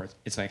metaphor,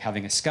 it's like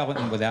having a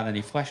skeleton without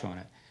any flesh on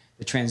it.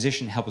 The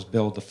transition helps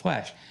build the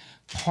flesh.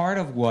 Part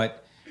of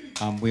what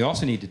we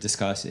also need to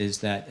discuss is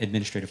that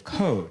administrative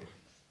code,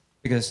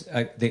 because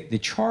the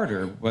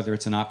charter, whether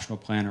it's an optional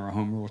plan or a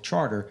home rule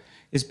charter,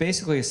 is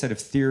basically a set of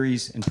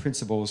theories and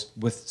principles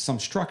with some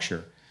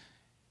structure.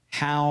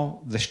 How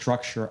the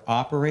structure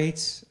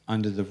operates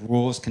under the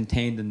rules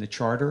contained in the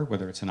charter,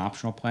 whether it's an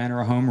optional plan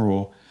or a home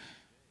rule,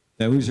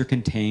 those are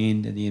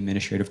contained in the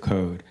administrative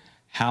code.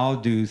 How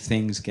do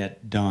things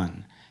get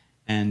done?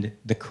 And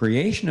the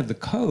creation of the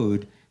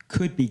code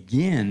could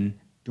begin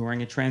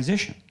during a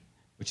transition,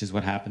 which is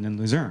what happened in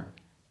Luzerne.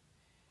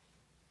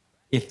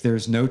 If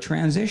there's no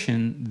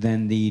transition,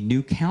 then the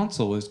new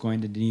council is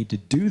going to need to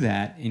do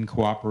that in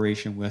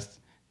cooperation with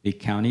the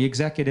county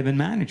executive and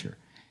manager,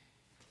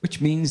 which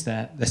means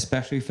that,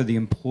 especially for the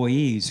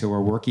employees who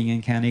are working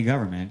in county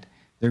government,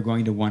 they're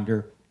going to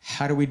wonder,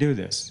 how do we do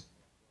this?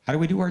 How do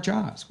we do our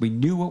jobs? We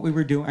knew what we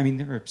were doing. I mean,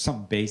 there are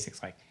some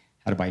basics like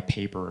how to buy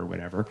paper or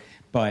whatever,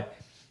 but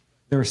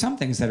there are some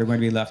things that are going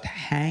to be left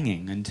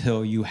hanging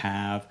until you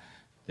have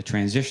the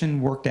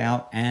transition worked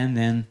out and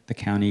then the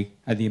county,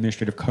 the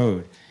administrative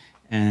code.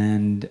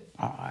 And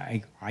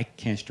I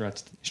can't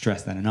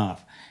stress that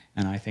enough.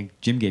 And I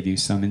think Jim gave you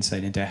some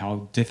insight into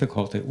how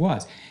difficult it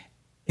was.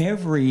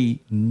 Every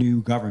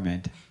new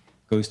government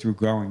goes through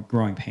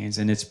growing pains,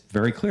 and it's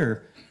very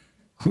clear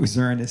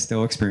Luzerne is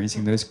still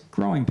experiencing those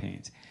growing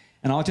pains.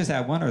 And I'll just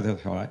add one other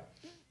thought.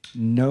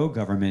 No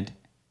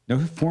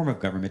form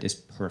of government is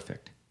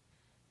perfect.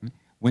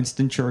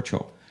 Winston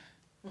Churchill,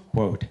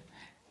 quote,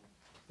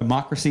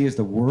 "Democracy is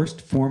the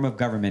worst form of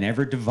government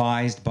ever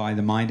devised by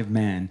the mind of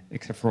man,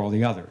 except for all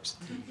the others."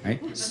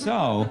 Right?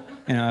 So,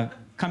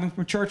 coming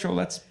from Churchill,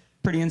 that's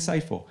pretty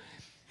insightful.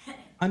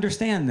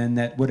 Understand then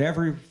that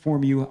whatever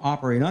form you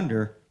operate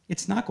under,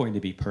 it's not going to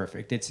be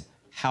perfect. It's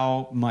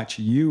how much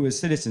you as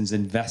citizens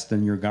invest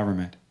in your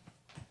government.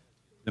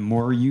 The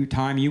more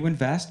time you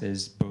invest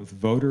as both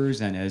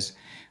voters and as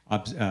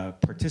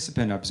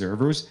participant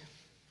observers,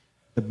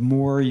 the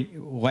more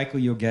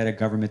likely you'll get a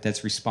government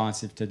that's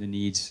responsive to the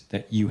needs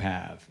that you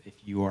have. If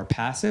you are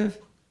passive,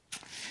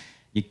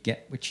 you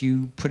get what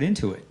you put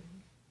into it.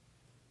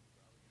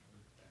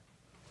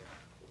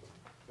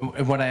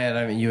 And what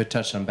I mean, you had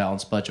touched on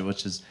balanced budget,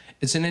 which is,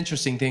 it's an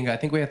interesting thing. I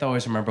think we have to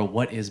always remember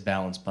what is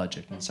balanced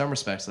budget. In some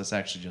respects, that's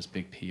actually just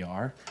big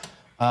PR.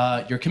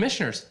 Your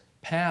commissioners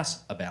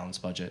pass a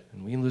balanced budget,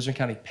 and we in Luzerne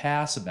County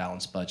pass a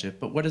balanced budget.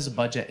 But what is a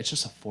budget? It's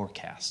just a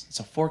forecast. It's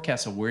a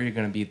forecast of where you're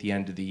going to be at the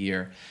end of the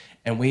year.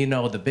 And we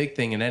know the big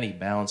thing in any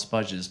balanced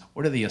budget is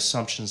what are the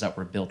assumptions that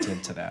were built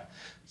into that.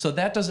 So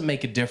that doesn't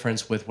make a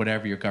difference with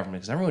whatever your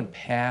government, because everyone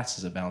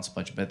passes a balanced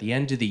budget. But at the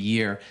end of the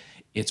year,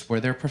 it's where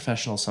their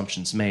professional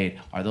assumptions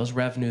made. Are those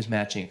revenues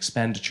matching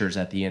expenditures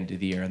at the end of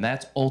the year? And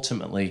that's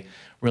ultimately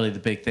really the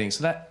big thing.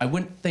 So that I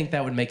wouldn't think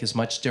that would make as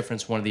much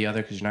difference one or the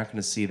other, because you're not going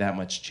to see that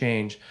much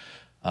change.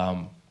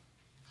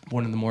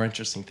 One of the more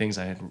interesting things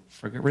I had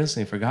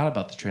recently forgot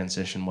about the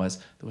transition was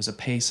there was a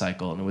pay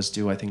cycle, and it was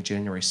due, I think,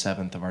 January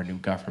 7th of our new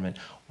government.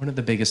 One of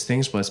the biggest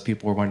things was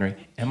people were wondering,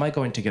 am I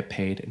going to get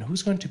paid, and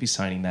who's going to be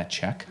signing that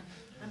check?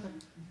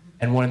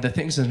 And one of the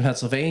things in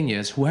Pennsylvania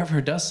is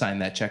whoever does sign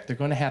that check, they're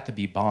going to have to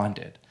be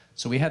bonded.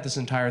 So we had this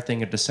entire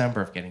thing in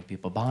December of getting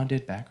people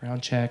bonded,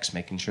 background checks,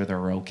 making sure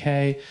they're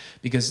okay,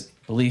 because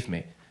believe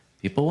me,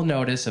 people will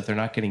notice if they're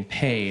not getting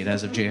paid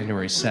as of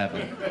January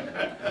 7th.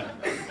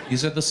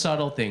 These are the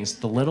subtle things,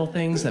 the little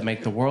things that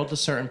make the world to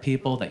certain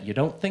people that you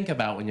don't think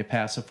about when you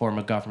pass a form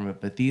of government,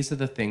 but these are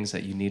the things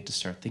that you need to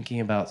start thinking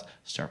about,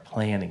 start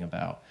planning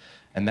about.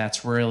 And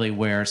that's really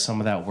where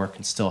some of that work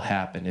can still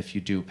happen if you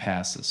do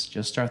pass this.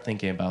 Just start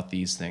thinking about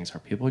these things. Are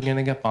people going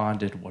to get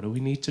bonded? What do we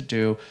need to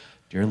do?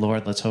 Dear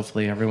Lord, let's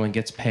hopefully everyone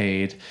gets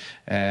paid.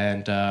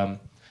 And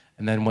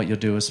then what you'll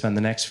do is spend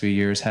the next few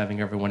years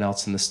having everyone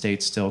else in the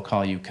state still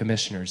call you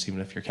commissioners, even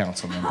if you're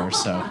council members.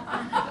 So.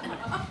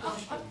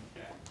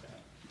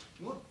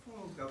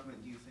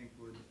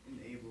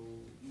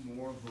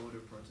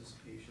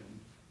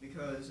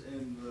 Because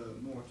in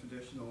the more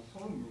traditional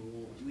home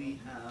rule, we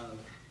have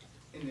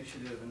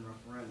initiative and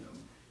referendum.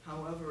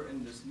 However,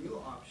 in this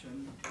new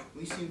option,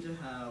 we seem to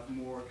have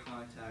more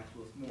contact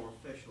with more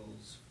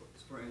officials.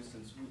 For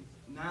instance,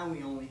 now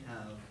we only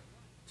have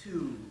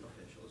 2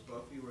 officials,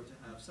 but if we were to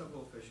have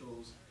several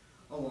officials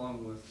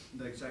along with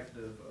the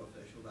executive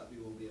official that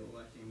we will be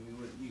electing, we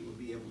would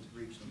be able to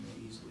reach them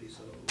more easily.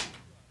 So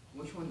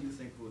which one do you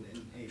think would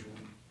enable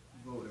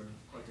voter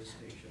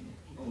participation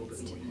a little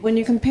bit more?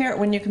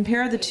 When you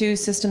compare the two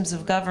systems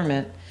of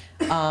government,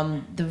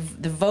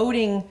 the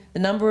voting, the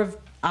number of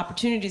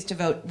opportunities to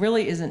vote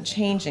really isn't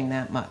changing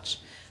that much.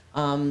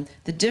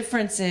 The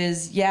difference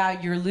is,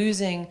 yeah, you're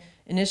losing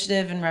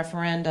initiative and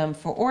referendum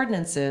for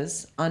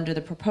ordinances under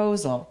the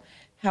proposal.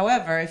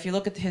 However, if you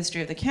look at the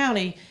history of the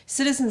county,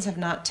 citizens have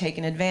not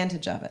taken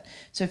advantage of it.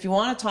 So if you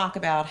want to talk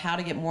about how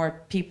to get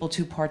more people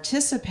to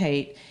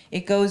participate,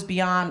 it goes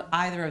beyond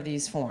either of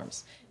these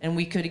forms. And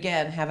we could,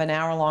 again, have an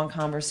hour-long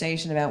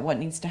conversation about what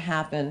needs to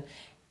happen,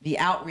 the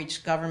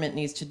outreach government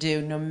needs to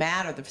do, no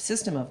matter the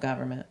system of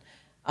government,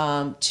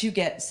 to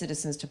get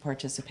citizens to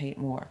participate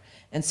more.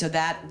 And so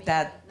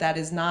that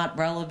is not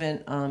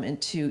relevant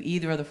into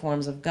either of the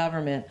forms of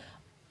government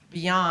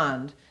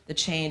beyond the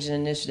change in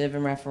initiative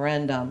and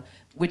referendum,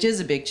 which is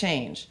a big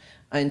change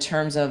in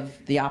terms of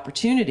the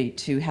opportunity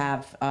to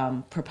have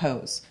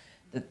propose,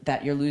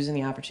 that you're losing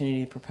the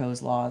opportunity to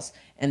propose laws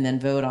and then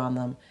vote on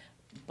them.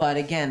 But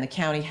again, the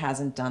county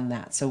hasn't done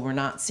that. So we're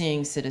not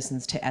seeing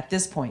citizens at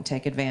this point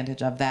take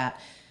advantage of that.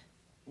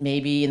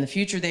 Maybe in the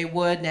future they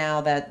would, now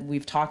that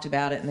we've talked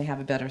about it and they have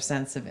a better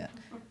sense of it.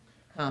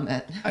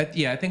 Comment.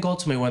 I think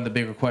ultimately one of the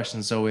bigger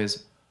questions, though,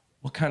 is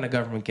what kind of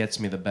government gets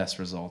me the best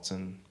results?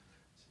 And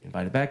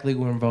invited back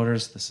legal women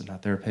voters, this is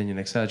not their opinion,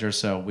 etc.,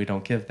 so we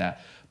don't give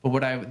that.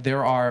 But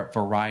there are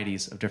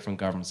varieties of different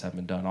governments that have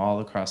been done all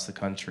across the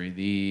country.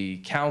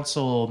 The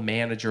council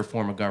manager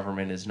form of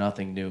government is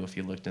nothing new if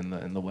you looked in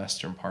the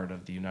western part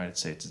of the United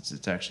States.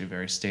 It's actually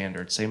very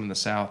standard. Same in the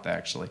South,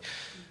 actually.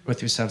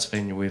 Northeast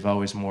Pennsylvania, we've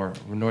always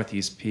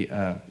northeast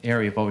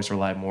area, we've always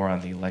relied more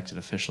on the elected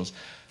officials.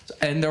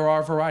 And there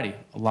are a variety.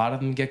 A lot of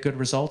them get good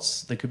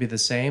results. They could be the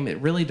same. It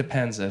really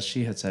depends, as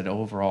she had said,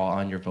 overall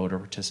on your voter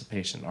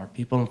participation. Are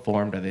people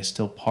informed? Are they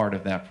still part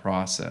of that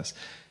process?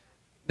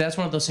 That's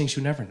one of those things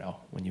you never know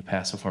when you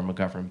pass a form of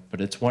government.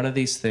 But it's one of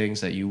these things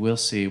that you will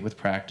see with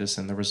practice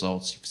and the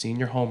results. You've seen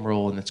your home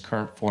rule in its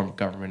current form of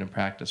government in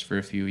practice for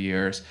a few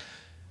years.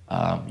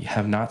 You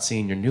have not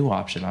seen your new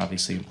option,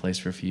 obviously, in place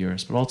for a few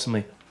years. But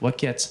ultimately, what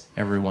gets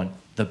everyone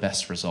the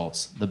best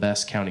results, the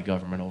best county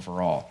government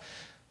overall?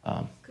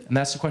 And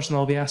that's the question that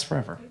will be asked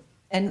forever.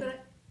 And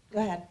go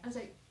ahead.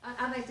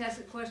 I'd like to ask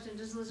a question.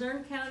 Does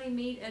Luzerne County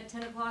meet at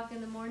 10 o'clock in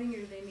the morning, or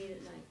do they meet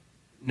at night?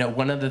 No,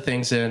 one of the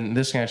things, and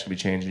this can actually be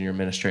changed in your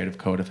administrative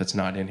code if it's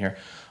not in here,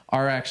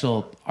 our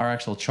actual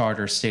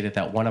charter stated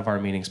that one of our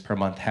meetings per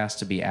month has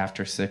to be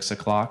after 6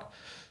 o'clock.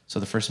 So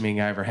the first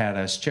meeting I ever had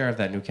as chair of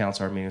that new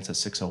council, our meeting's at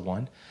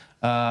 6:01.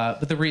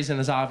 But the reason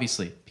is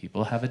obviously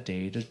people have a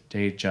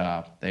day-to-day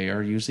job. They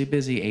are usually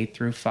busy 8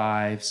 through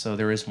 5, so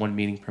there is one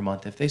meeting per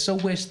month. If they so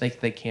wish, they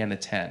can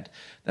attend.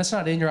 That's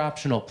not in your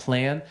optional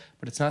plan,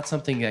 but it's not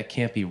something that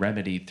can't be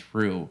remedied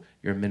through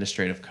your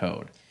administrative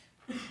code.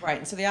 Right,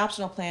 and so the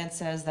optional plan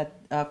says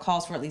that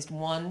calls for at least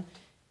one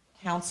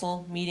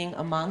council meeting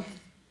a month.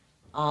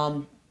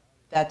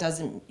 That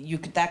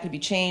doesn't, that could be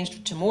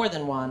changed to more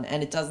than one,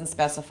 and it doesn't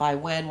specify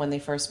when they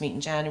first meet in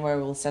January,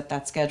 we'll set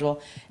that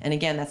schedule. And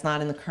again, that's not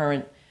in the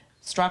current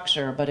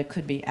structure, but it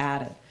could be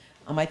added.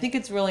 I think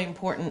it's really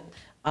important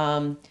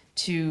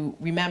to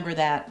remember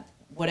that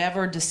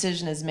whatever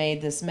decision is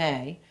made this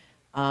May,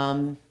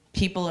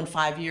 people in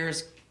 5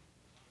 years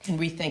can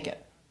rethink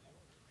it.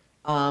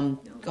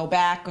 Go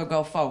back or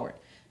go forward.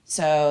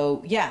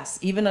 So yes,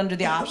 even under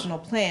the optional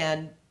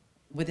plan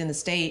within the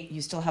state,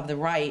 you still have the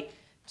right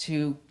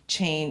to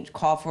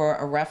call for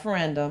a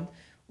referendum,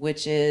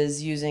 which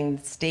is using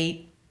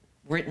state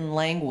written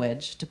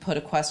language to put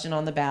a question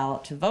on the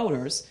ballot to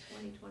voters.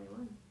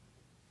 2021.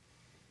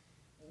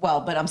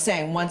 Well, but I'm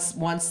saying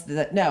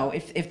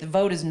if the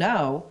vote is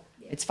no,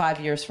 it's 5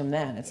 years from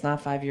then. It's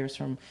not 5 years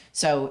from,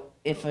 so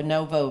if a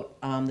no vote,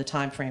 the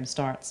time frame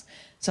starts.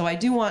 So I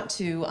do want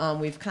to,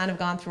 we've kind of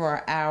gone through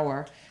our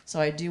hour,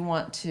 so I do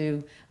want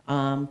to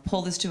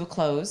pull this to a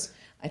close.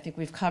 I think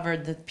we've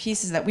covered the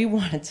pieces that we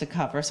wanted to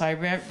cover, so I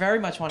very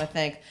much want to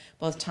thank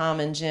both Tom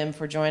and Jim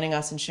for joining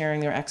us and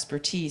sharing their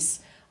expertise,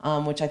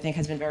 which I think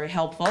has been very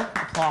helpful.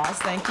 Applause,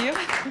 thank you.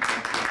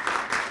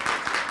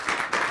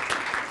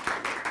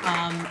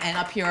 And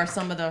up here are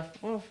some of the,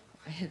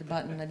 I hit the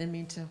button, I didn't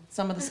mean to.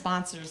 Some of the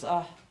sponsors,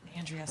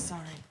 Andrea,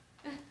 sorry.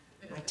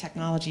 My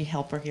technology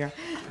helper here.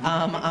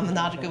 I'm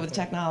not good with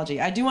technology.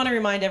 I do want to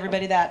remind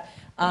everybody that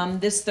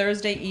this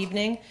Thursday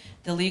evening,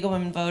 the League of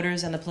Women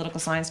Voters and the Political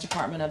Science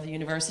Department of the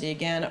university,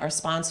 again, are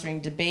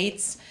sponsoring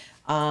debates.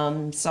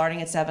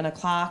 Starting at 7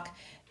 o'clock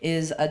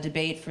is a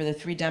debate for the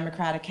 3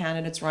 Democratic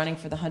candidates running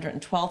for the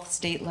 112th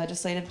State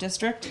Legislative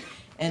District.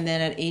 And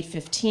then at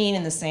 8:15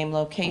 in the same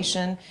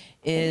location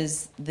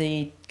is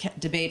the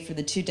debate for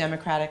the 2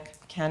 Democratic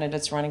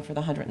candidates running for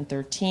the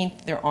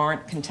 113th. There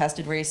aren't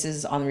contested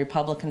races on the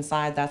Republican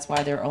side. That's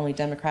why there are only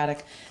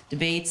Democratic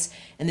debates.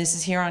 And this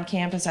is here on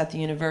campus at the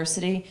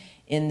university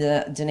in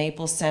the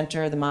DeNaples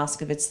Center, the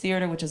Moskovitz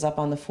Theater, which is up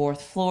on the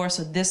 4th floor.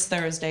 So this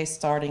Thursday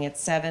starting at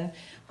 7.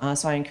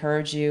 So I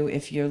encourage you,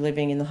 if you're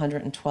living in the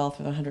 112th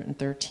or the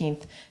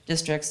 113th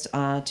districts,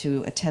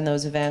 to attend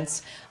those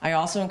events. I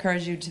also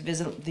encourage you to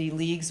visit the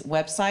League's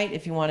website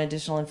if you want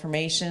additional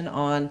information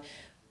on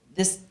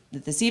this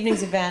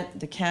evening's event.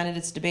 The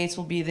candidates' debates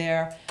will be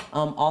there.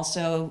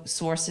 Also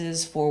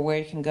sources for where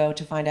you can go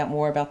to find out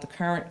more about the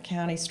current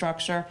county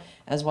structure,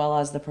 as well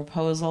as the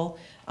proposal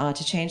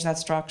to change that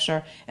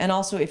structure. And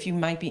also if you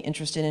might be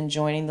interested in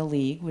joining the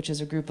League, which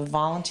is a group of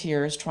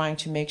volunteers trying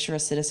to make sure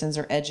citizens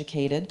are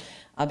educated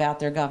about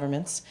their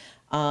governments.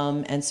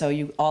 And so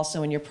you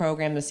also, in your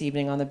program this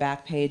evening on the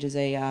back page is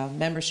a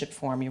membership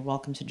form. You're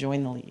welcome to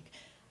join the League.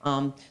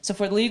 So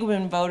for the League of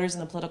Women Voters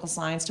and the Political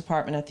Science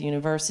Department at the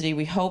university,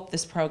 we hope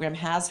this program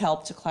has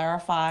helped to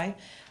clarify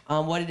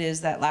what it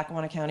is that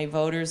Lackawanna County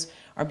voters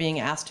are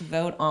being asked to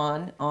vote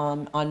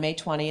on May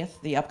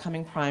 20th, the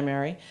upcoming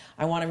primary.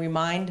 I want to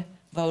remind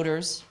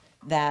voters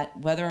that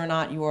whether or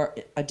not you are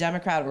a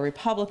Democrat or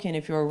Republican,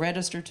 if you're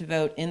registered to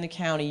vote in the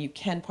county, you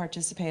can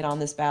participate on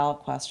this ballot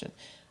question.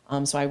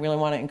 So I really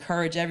want to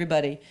encourage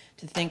everybody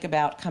to think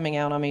about coming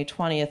out on May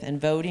 20th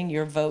and voting.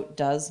 Your vote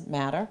does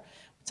matter.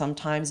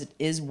 Sometimes it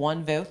is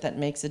one vote that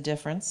makes a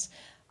difference.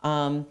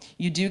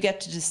 You do get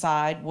to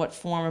decide what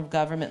form of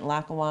government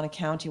Lackawanna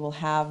County will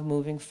have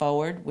moving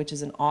forward, which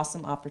is an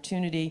awesome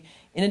opportunity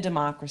in a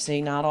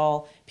democracy. Not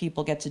all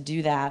people get to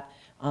do that.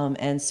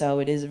 And so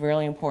it is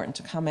really important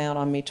to come out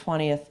on May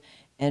 20th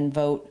and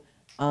vote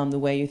the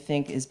way you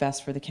think is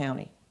best for the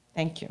county.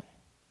 Thank you.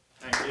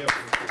 Thank you.